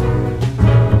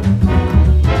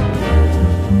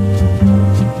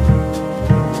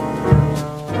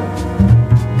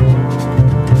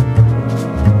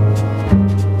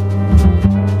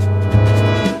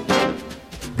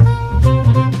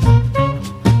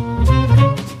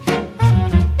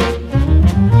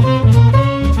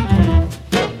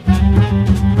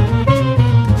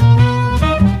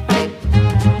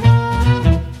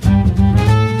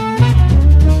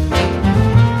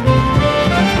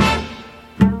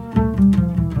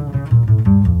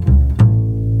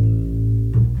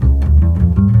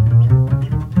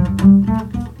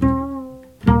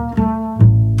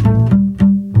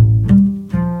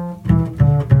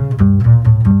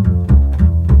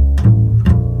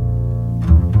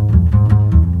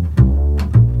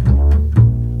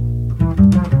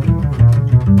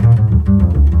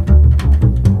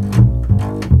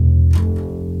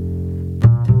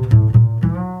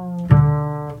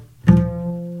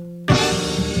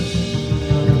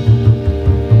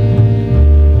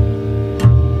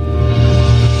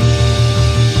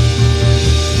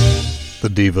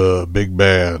 Diva Big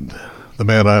Band, The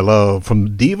Man I Love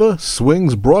from Diva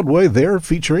Swings Broadway, there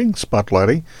featuring,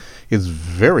 spotlighting, is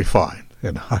very fine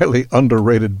and highly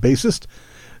underrated bassist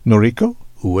Noriko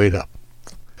Ueda.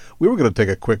 We were going to take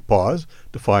a quick pause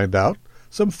to find out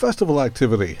some festival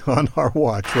activity on our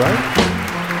watch, right?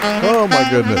 Oh my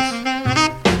goodness.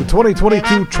 The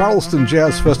 2022 Charleston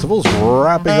Jazz Festival's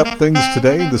wrapping up things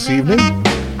today, this evening.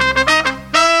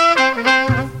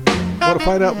 Want to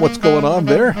find out what's going on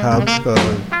there? Have a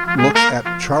look at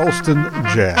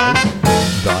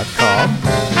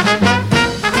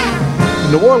charlestonjazz.com.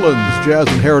 New Orleans Jazz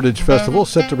and Heritage Festival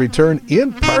set to return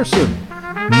in person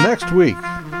next week.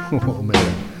 Oh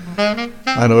man,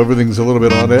 I know everything's a little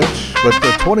bit on edge, but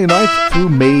the 29th through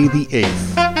May the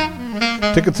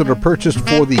 8th. Tickets that are purchased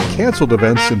for the canceled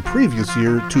events in previous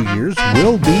 2 years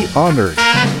will be honored.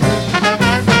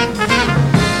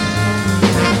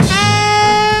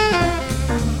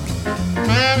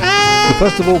 The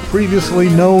festival, previously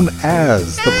known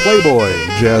as the Playboy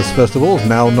Jazz Festival, is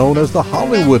now known as the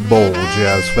Hollywood Bowl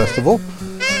Jazz Festival.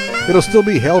 It'll still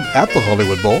be held at the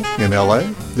Hollywood Bowl in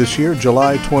LA this year,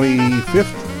 July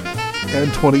 25th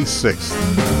and 26th.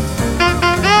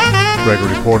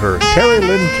 Gregory Porter, Carrie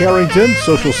Lynn Carrington,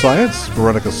 Social Science,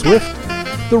 Veronica Swift,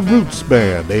 The Roots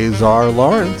Band, Azar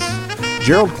Lawrence,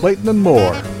 Gerald Clayton, and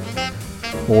more.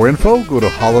 More info, go to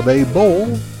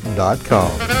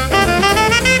holidaybowl.com.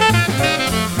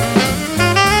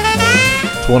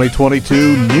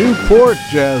 2022 Newport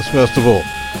Jazz Festival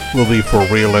will be for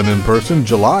real and in person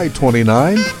July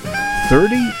 29,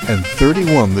 30, and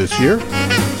 31 this year.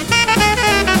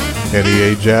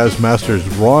 NEA Jazz Masters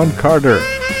Ron Carter,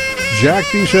 Jack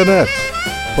DeChanette,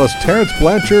 plus Terrence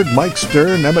Blanchard, Mike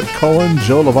Stern, Emmett Cohen,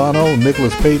 Joe Lovano,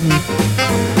 Nicholas Payton,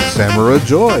 Samara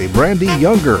Joy, Brandy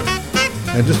Younger,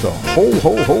 and just a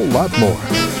whole lot more.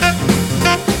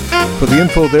 For the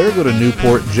info there, go to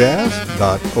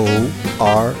newportjazz.org.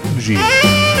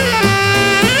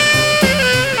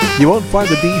 You won't find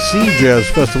the DC Jazz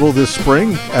Festival this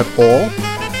spring at all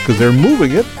because they're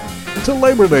moving it to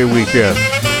Labor Day weekend.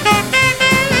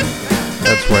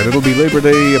 That's right, it'll be Labor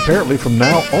Day apparently from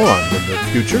now on in the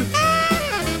future.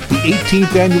 The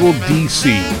 18th Annual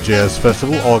DC Jazz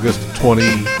Festival, August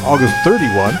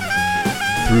 31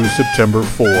 through September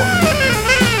 4.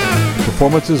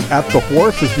 Performances at the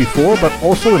Wharf as before, but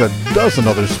also in a dozen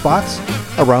other spots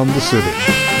around the city.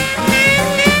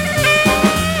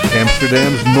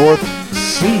 Amsterdam's North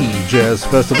Sea Jazz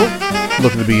Festival,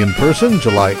 looking to be in person,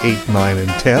 July 8, 9,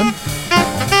 and 10.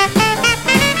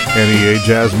 NEA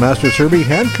Jazz Masters Herbie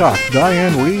Hancock,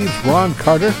 Diane Reeves, Ron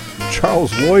Carter,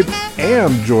 Charles Lloyd,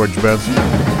 and George Benson.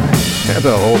 And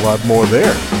a whole lot more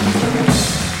there.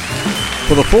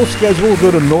 For the full schedule,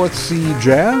 go to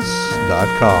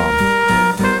northseajazz.com.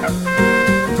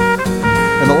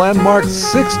 And the landmark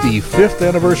 65th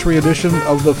anniversary edition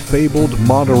of the fabled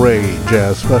Monterey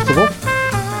Jazz Festival,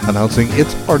 announcing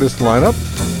its artist lineup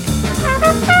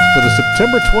for the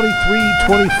September 23,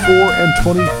 24, and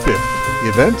 25th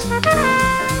event.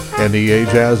 NEA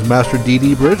Jazz Master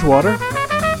D.D. Bridgewater,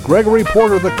 Gregory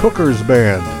Porter, the Cookers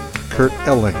Band, Kurt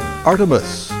Elling,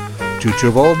 Artemis,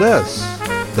 Chucho Valdez,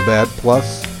 The Bad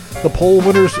Plus, the Poll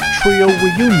Winners Trio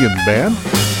Reunion Band,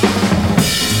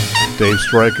 Dave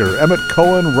Stryker, Emmett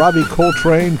Cohen, Robbie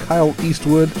Coltrane, Kyle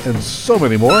Eastwood, and so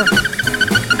many more.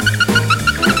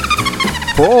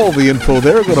 For all the info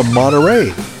there, go to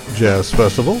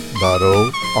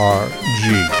MontereyJazzFestival.org.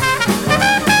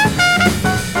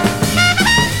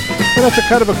 And that's a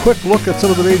kind of a quick look at some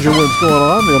of the major wins going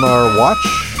on in our watch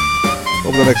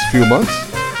over the next few months.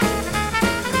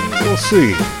 We'll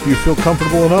see. Do you feel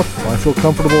comfortable enough? I feel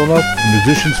comfortable enough.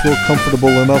 Musicians feel comfortable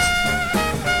enough.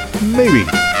 Maybe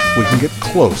we can get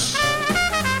close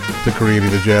to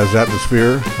creating the jazz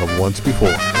atmosphere of once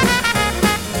before.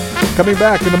 Coming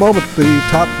back in a moment, the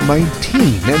top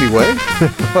 19 anyway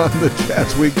on the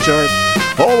JazzWeek chart,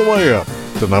 all the way up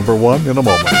to number 1 in a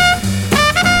moment.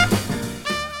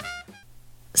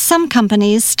 Some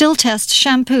companies still test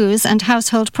shampoos and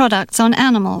household products on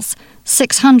animals.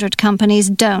 600 companies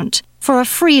don't. For a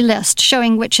free list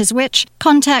showing which is which,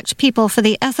 contact People for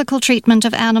the Ethical Treatment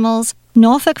of Animals,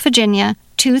 Norfolk, Virginia,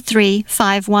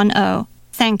 23510.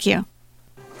 Thank you.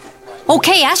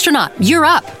 Okay, astronaut, you're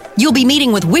up. You'll be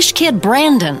meeting with Wish Kid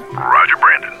Brandon. Roger,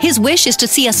 Brandon. His wish is to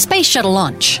see a space shuttle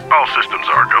launch. All systems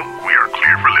are go. We are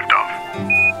clear for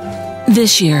liftoff.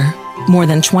 This year, more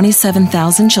than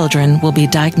 27,000 children will be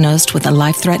diagnosed with a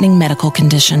life-threatening medical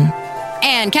condition.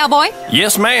 And, Cowboy?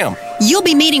 Yes, ma'am. You'll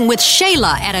be meeting with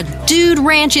Shayla at a dude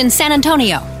ranch in San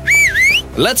Antonio.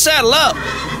 Let's saddle up.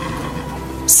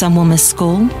 Some will miss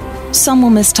school. Some will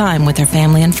miss time with their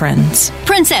family and friends.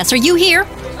 Princess, are you here?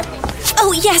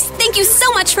 Oh, yes. Thank you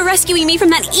so much for rescuing me from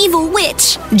that evil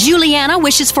witch. Juliana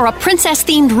wishes for a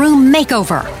princess-themed room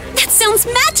makeover. That sounds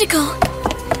magical.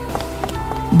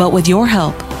 But with your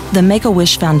help, the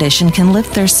Make-A-Wish Foundation can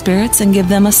lift their spirits and give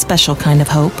them a special kind of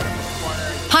hope.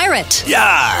 Pirate!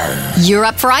 Yar! You're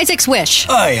up for Isaac's wish.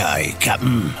 Aye, aye,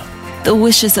 Captain. The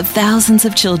wishes of thousands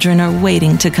of children are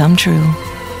waiting to come true.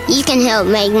 You can help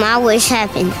make my wish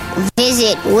happen.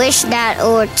 Visit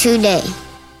wish.org today.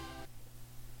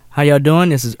 How y'all doing?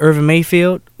 This is Irvin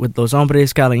Mayfield with Los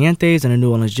Hombres Calientes and the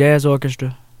New Orleans Jazz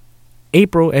Orchestra.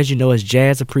 April, as you know, is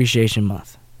Jazz Appreciation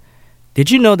Month.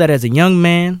 Did you know that as a young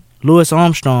man, Louis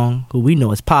Armstrong, who we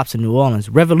know as Pops in New Orleans,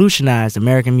 revolutionized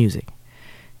American music?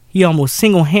 He almost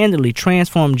single-handedly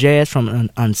transformed jazz from an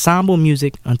ensemble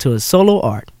music into a solo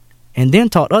art, and then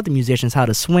taught other musicians how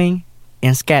to swing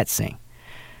and scat sing.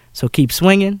 So keep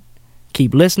swinging,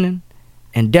 keep listening,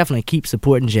 and definitely keep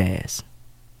supporting jazz.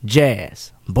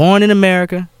 Jazz, born in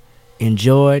America,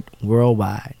 enjoyed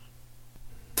worldwide.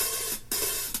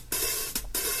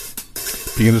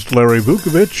 Pianist Larry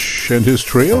Vukovic and his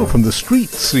trio from the Street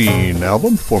Scene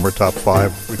album, former top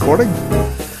 5 recording.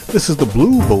 This is the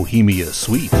Blue Bohemia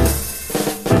Suite.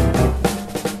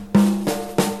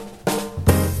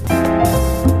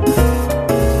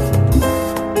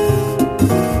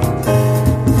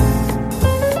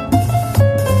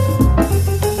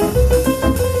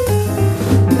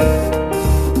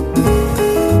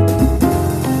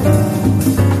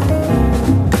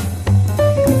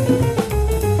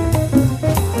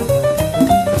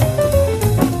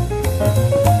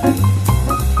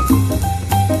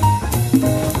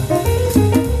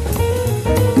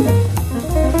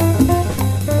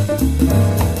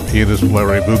 Pianist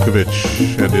Larry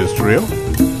Vukovic and his trio.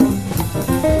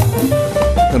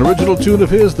 An original tune of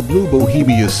his, the Blue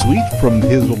Bohemia Suite, from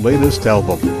his latest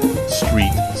album,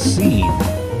 Street Scene.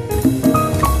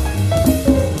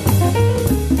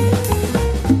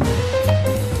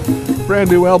 Brand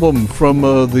new album from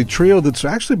the trio that's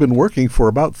actually been working for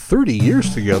about 30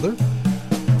 years together.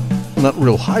 Not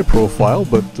real high profile,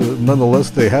 but nonetheless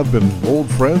they have been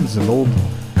old friends and old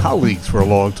colleagues for a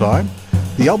long time.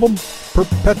 The album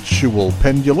Perpetual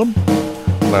Pendulum,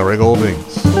 Larry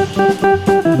Goldings.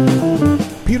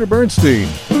 Peter Bernstein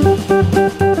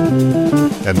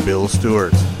and Bill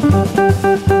Stewart.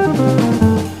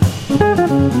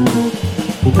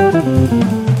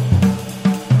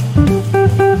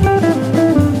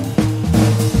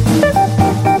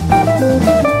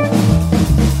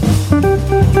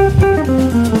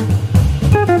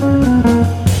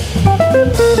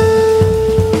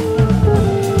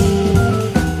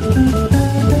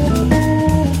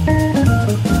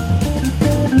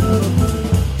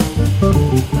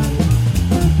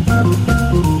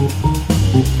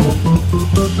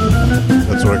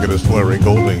 That's organist Larry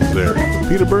Goldings there.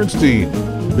 Peter Bernstein,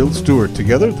 Bill Stewart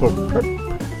together.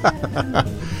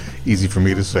 Easy for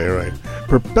me to say, right?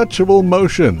 Perpetual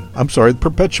Motion. I'm sorry,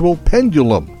 Perpetual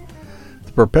Pendulum.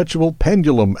 The Perpetual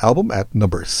Pendulum album at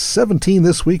number 17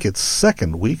 this week. Its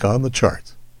second week on the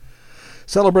charts.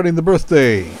 Celebrating the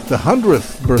birthday, the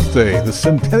 100th birthday, the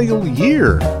centennial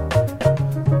year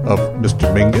of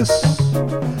Mr. Mingus.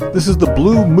 This is the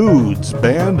Blue Moods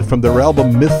Band from their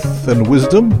album Myth and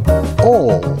Wisdom.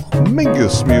 All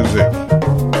Mingus music.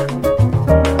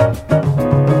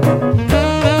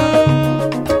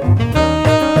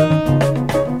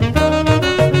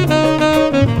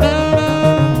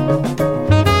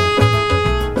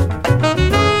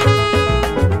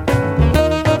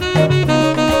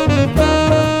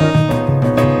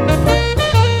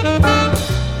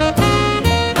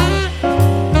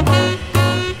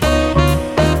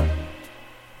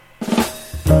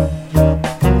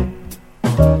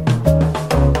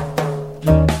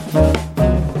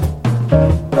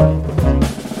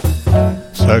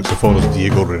 Saxophonist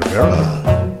Diego Rivera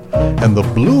and the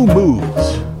Blue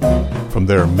Moods from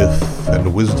their Myth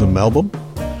and Wisdom album.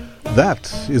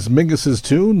 That is Mingus's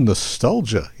tune,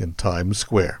 Nostalgia in Times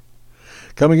Square.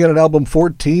 Coming in at album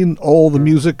 14, all the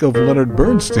music of Leonard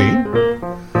Bernstein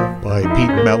by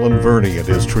Pete Malin-Verney and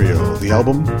his trio. The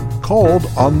album called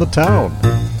On the Town.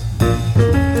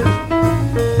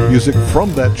 Music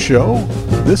from that show,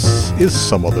 This Is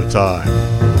Some Other Time.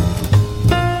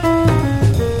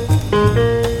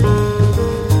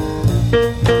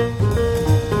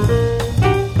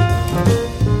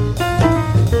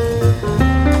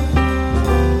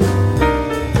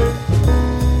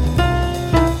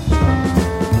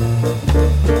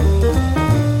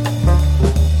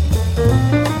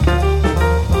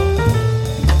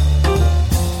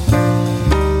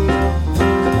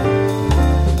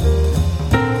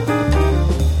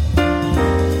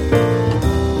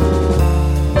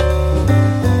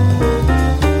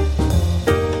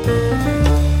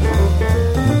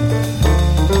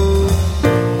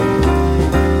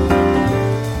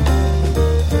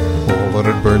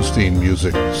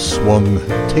 Music swung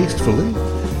tastefully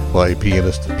by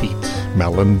pianist Pete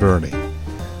Malin-Verney.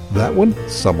 That one,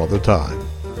 Some Other Time,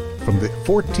 from the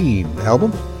 14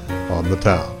 album, On the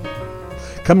Town.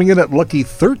 Coming in at lucky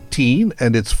 13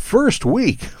 and its first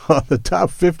week on the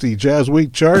Top 50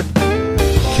 JazzWeek chart,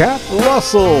 Kat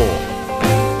Russell.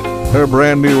 Her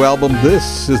brand new album,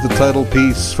 this is the title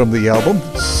piece from the album,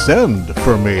 Send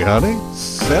For Me, Honey,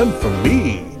 Send For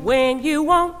Me. When you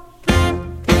want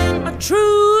a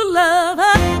true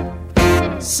lover,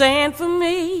 send for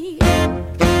me,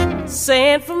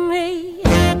 send for me.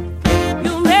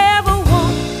 You'll never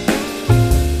want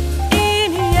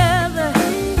any other.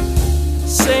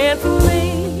 Send for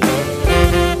me,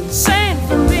 send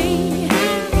for me.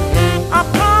 I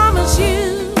promise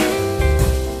you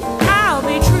I'll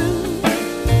be true.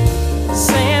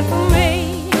 Send for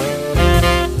me,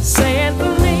 send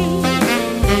for me.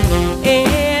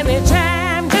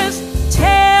 Anytime, just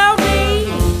tell me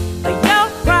your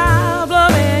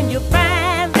problem and you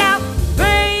find out,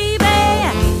 baby,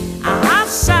 I'll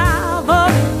solve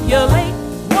your late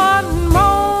one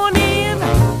morning.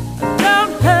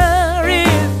 Don't hurry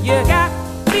if you got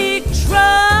big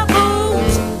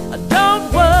troubles.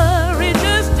 Don't worry,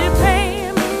 just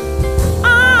depend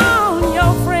on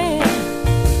your friend.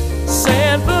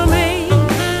 Send for me.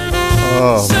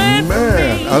 Oh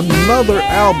man, another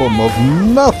album of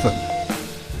nothing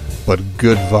but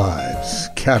good vibes.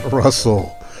 Kat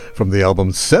Russell from the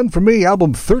album Send For Me,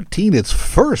 album 13, its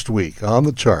first week on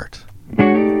the chart.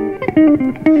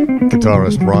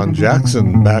 Guitarist Ron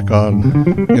Jackson back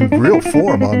in real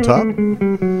form on top.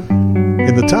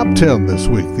 In the top 10 this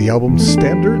week, the album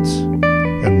Standards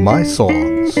and My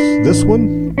Songs. This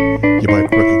one you might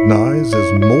recognize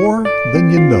as More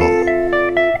Than You Know.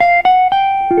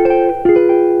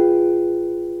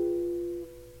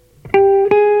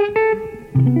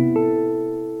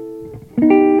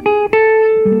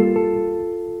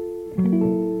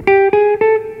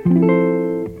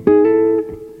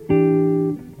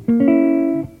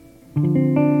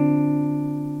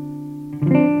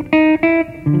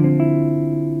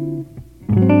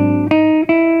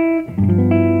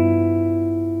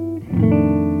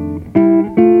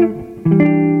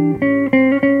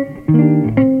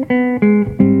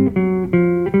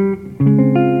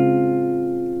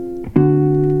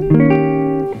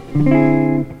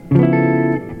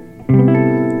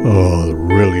 Oh,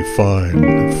 really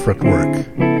fine fretwork.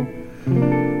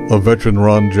 A veteran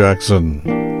Ron Jackson,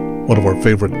 one of our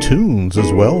favorite tunes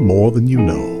as well, More Than You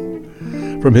Know,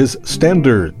 from his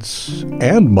Standards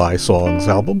and My Songs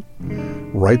album,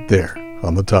 right there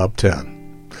on the top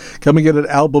 10. Coming in at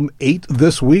album 8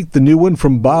 this week, the new one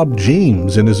from Bob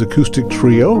James and his acoustic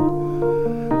trio.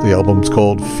 The album's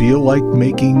called Feel Like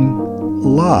Making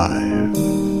Live.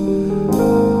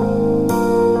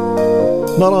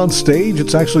 Not on stage,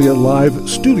 it's actually a live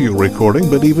studio recording,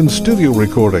 but even studio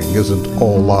recording isn't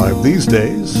all live these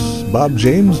days. Bob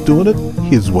James doing it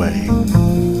his way.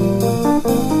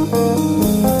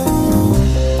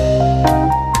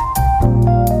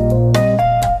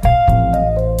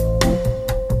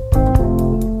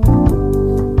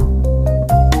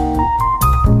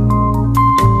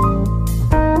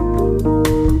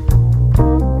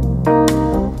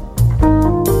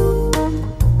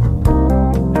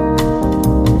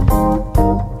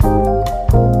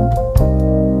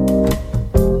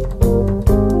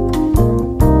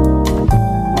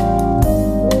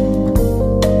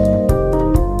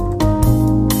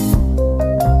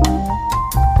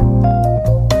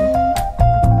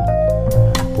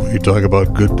 Talk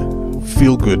about good,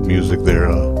 feel-good music there.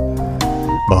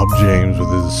 Bob James with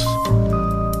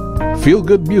his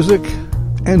feel-good music.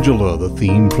 Angela, the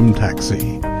theme from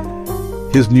Taxi.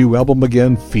 His new album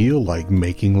again, Feel Like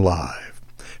Making Live.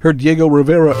 Heard Diego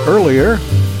Rivera earlier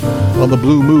on the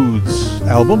Blue Moods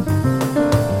album.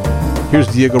 Here's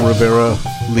Diego Rivera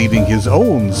leading his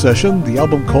own session, the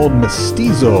album called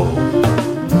Mestizo.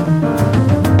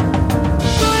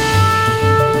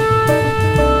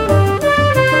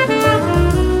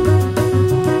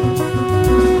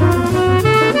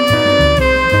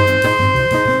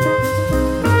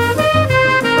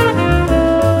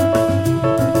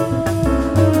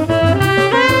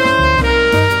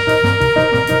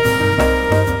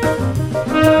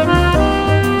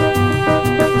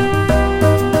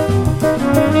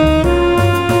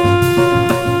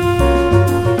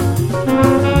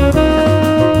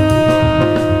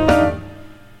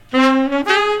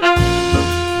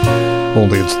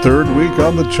 Only its third week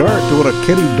on the chart, doing a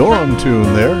Kenny Dorham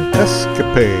tune there,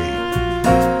 Escapade.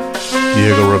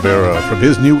 Diego Rivera from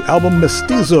his new album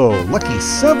Mestizo, Lucky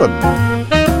 7.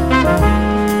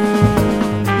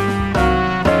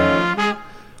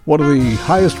 One of the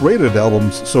highest rated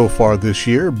albums so far this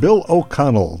year, Bill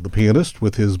O'Connell, the pianist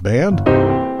with his band,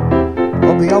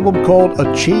 on the album called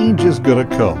A Change Is Gonna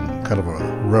Come, kind of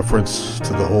a reference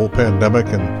to the whole pandemic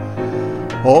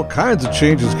and all kinds of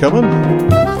changes coming.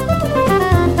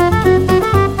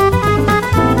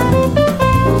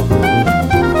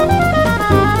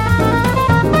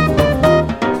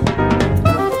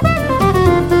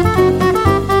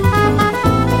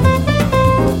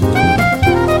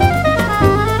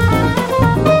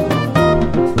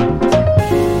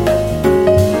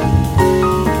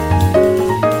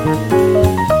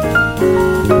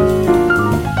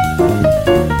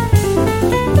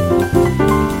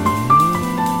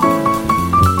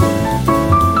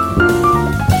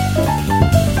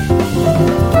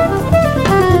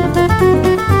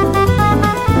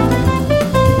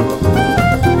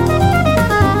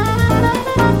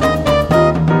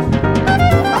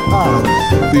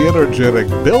 Energetic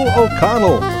Bill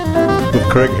O'Connell with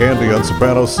Craig Handy on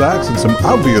soprano sax and some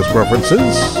obvious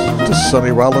references to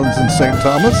Sonny Rollins and St.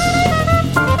 Thomas.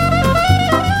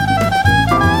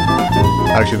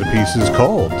 Actually, the piece is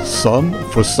called Sun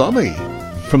for Sonny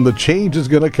from The Change Is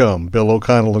Gonna Come. Bill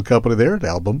O'Connell and company there at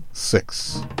album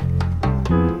 6.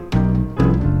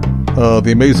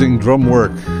 The amazing drum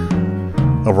work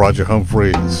of Roger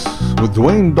Humphreys with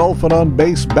Dwayne Dolphin on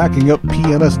bass backing up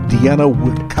pianist Deanna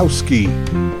Witkowski.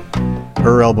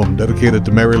 Her album dedicated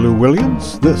to Mary Lou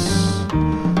Williams. This,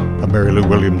 a Mary Lou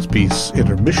Williams piece,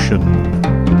 Intermission.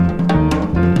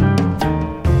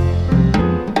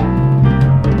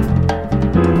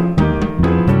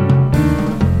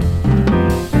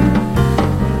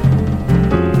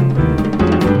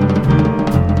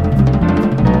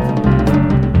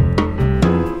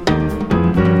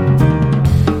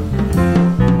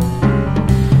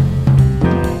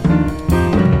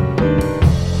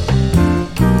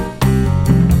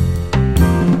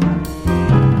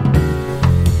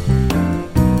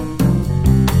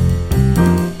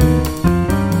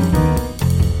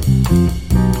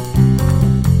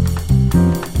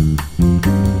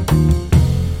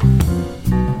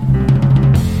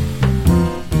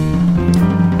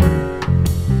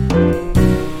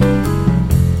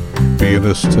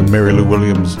 And Mary Lou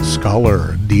Williams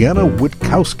scholar Deanna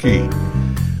Witkowski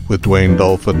with Dwayne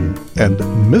Dolphin and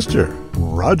Mr.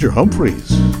 Roger Humphreys.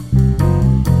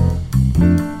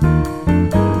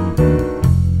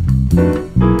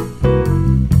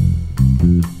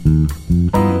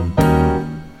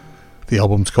 The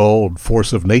album's called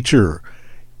Force of Nature,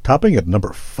 topping at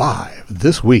number 5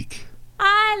 this week.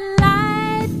 I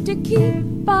like to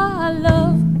keep our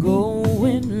love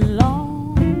going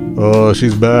long. Oh,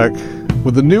 she's back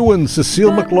with the new one,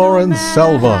 Cecile McLaurin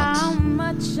Salvant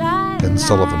and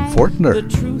Sullivan Fortner. The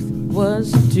truth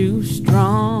was too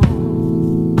strong.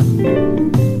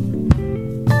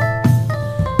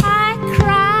 I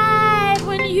cried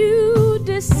when you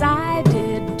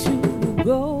decided to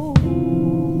go.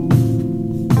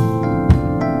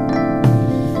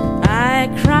 I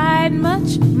cried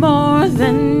much more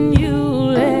than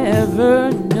you'll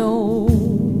ever know.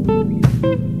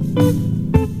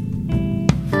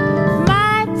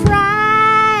 My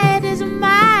pride is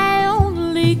my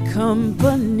only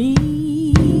company.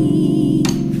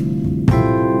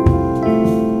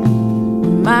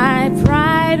 My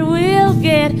pride will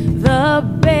get the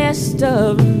best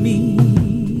of me.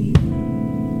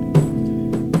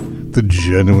 The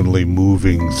genuinely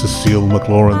moving Cecile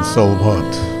McLaurin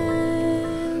Salvant.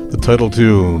 The title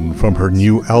tune from her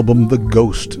new album, The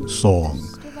Ghost Song,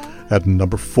 at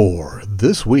number 4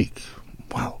 this week.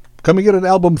 Wow. Coming in at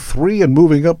album 3 and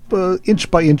moving up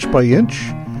inch by inch by inch,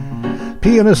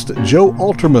 pianist Joe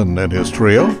Alterman and his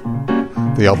trio.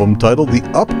 The album titled The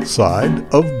Upside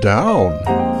of Down.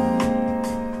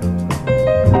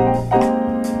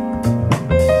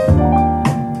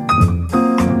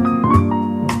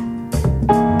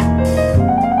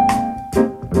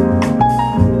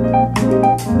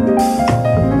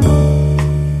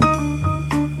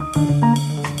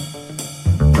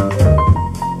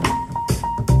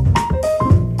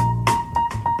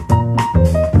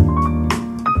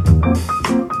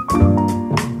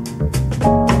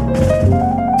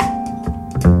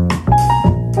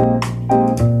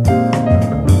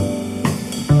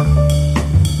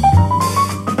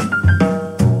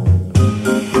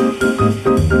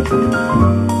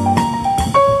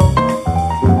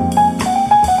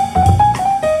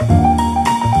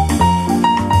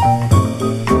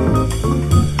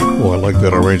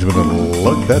 Arrangement and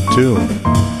love that tune.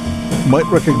 Might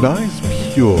recognize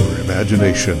Pure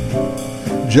Imagination.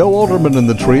 Joe Alterman and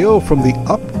the trio from The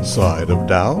Upside of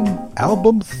Down,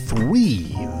 album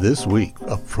 3 this week,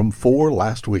 up from 4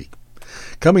 last week.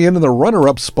 Coming in the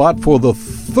runner-up spot for the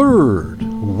 3rd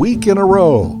week in a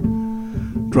row.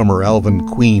 Drummer Alvin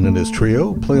Queen and his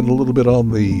trio playing a little bit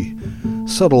on the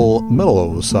subtle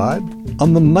mellow side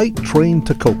on the Night Train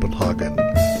to Copenhagen.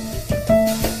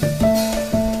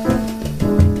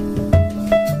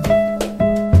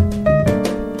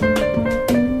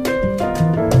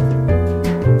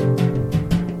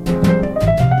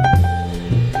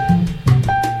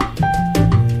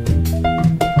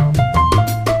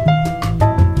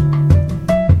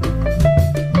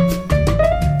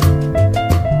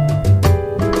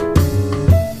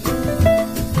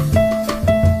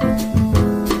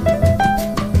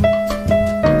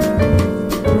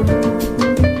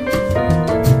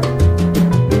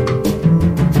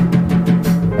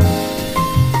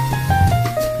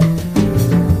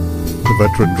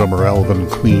 Veteran drummer Alvin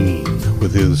Queen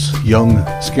with his young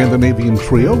Scandinavian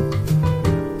trio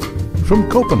from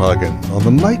Copenhagen on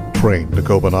the Night Train to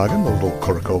Copenhagen, a little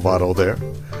Corcovado there.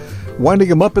 Winding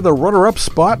him up in the runner-up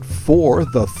spot for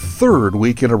the 3rd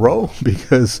week in a row,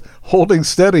 because holding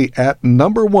steady at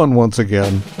number 1 once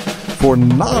again for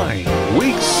 9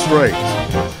 weeks straight.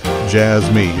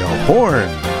 Jasmine Horn.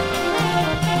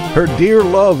 Her Dear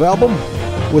Love album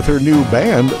with her new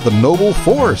band, The Noble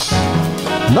Force.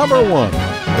 Number 1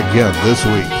 again this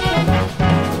week.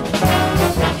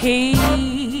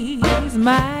 He's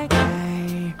my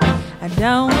guy. I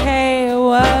don't care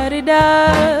what he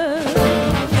does,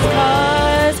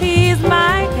 'cause he's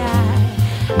my guy.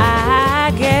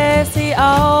 I guess he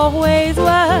always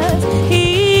was.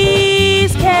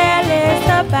 He's careless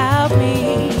about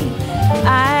me.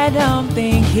 I don't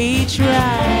think he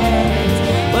tries,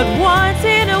 but once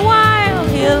in a while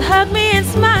he'll hug me and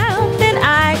smile. Then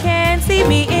I can see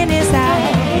me in his eyes.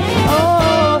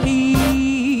 Oh,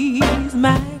 he's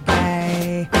my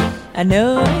guy. I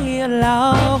know he'll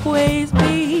always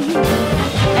be,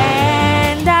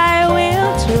 and I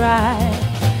will try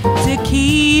to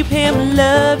keep him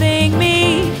loving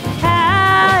me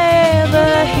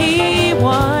however he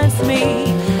wants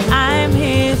me. I'm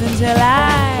his until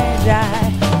I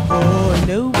die. Oh,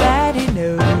 nobody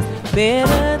knows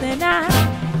better than I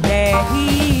that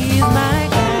he's my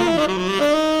guy.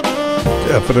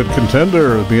 Definite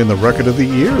contender, being the record of the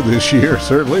year this year,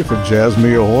 certainly, for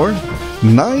Jasmine Horn.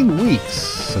 9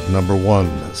 weeks at number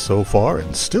 1 so far,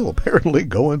 and still apparently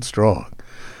going strong.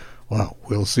 Wow,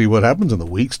 we'll see what happens in the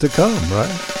weeks to come, right?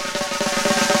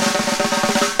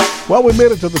 Well, we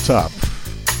made it to the top.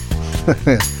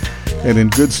 And in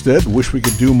good stead, wish we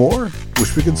could do more,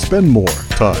 wish we could spend more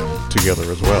time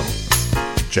together as well,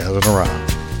 jazzing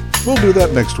around. We'll do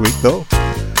that next week, though.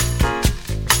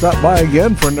 Stop by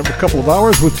again for another couple of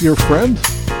hours with your friend.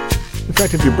 In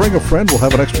fact, if you bring a friend, we'll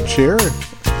have an extra chair.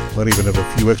 Might even have a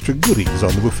few extra goodies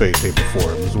on the buffet table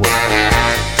for him as well.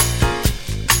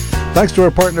 Thanks to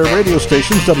our partner radio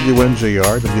stations,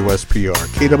 WNJR, WSPR,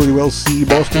 KWLC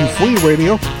Boston Free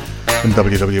Radio, and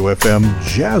WWFM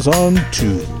Jazz on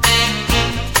 2.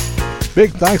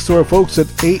 Big thanks to our folks at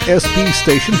ASP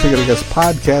Station for getting us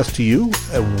podcast to you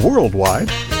worldwide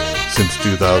since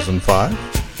 2005.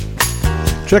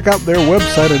 Check out their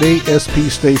website at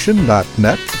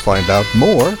aspstation.net to find out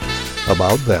more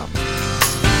about them.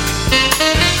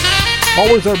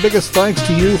 Always our biggest thanks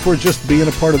to you for just being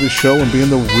a part of the show and being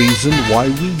the reason why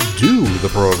we do the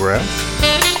program.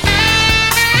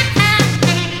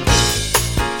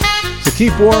 So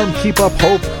keep warm, keep up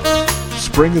hope.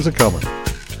 Spring is a-coming.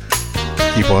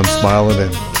 Keep on smiling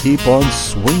and keep on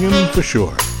swinging for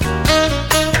sure.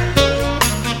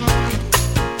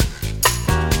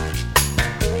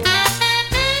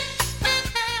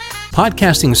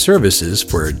 Podcasting services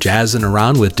for Jazzin'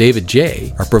 Around with David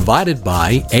Jaye are provided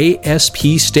by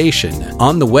ASP Station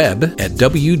on the web at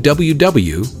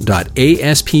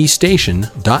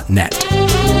www.aspstation.net.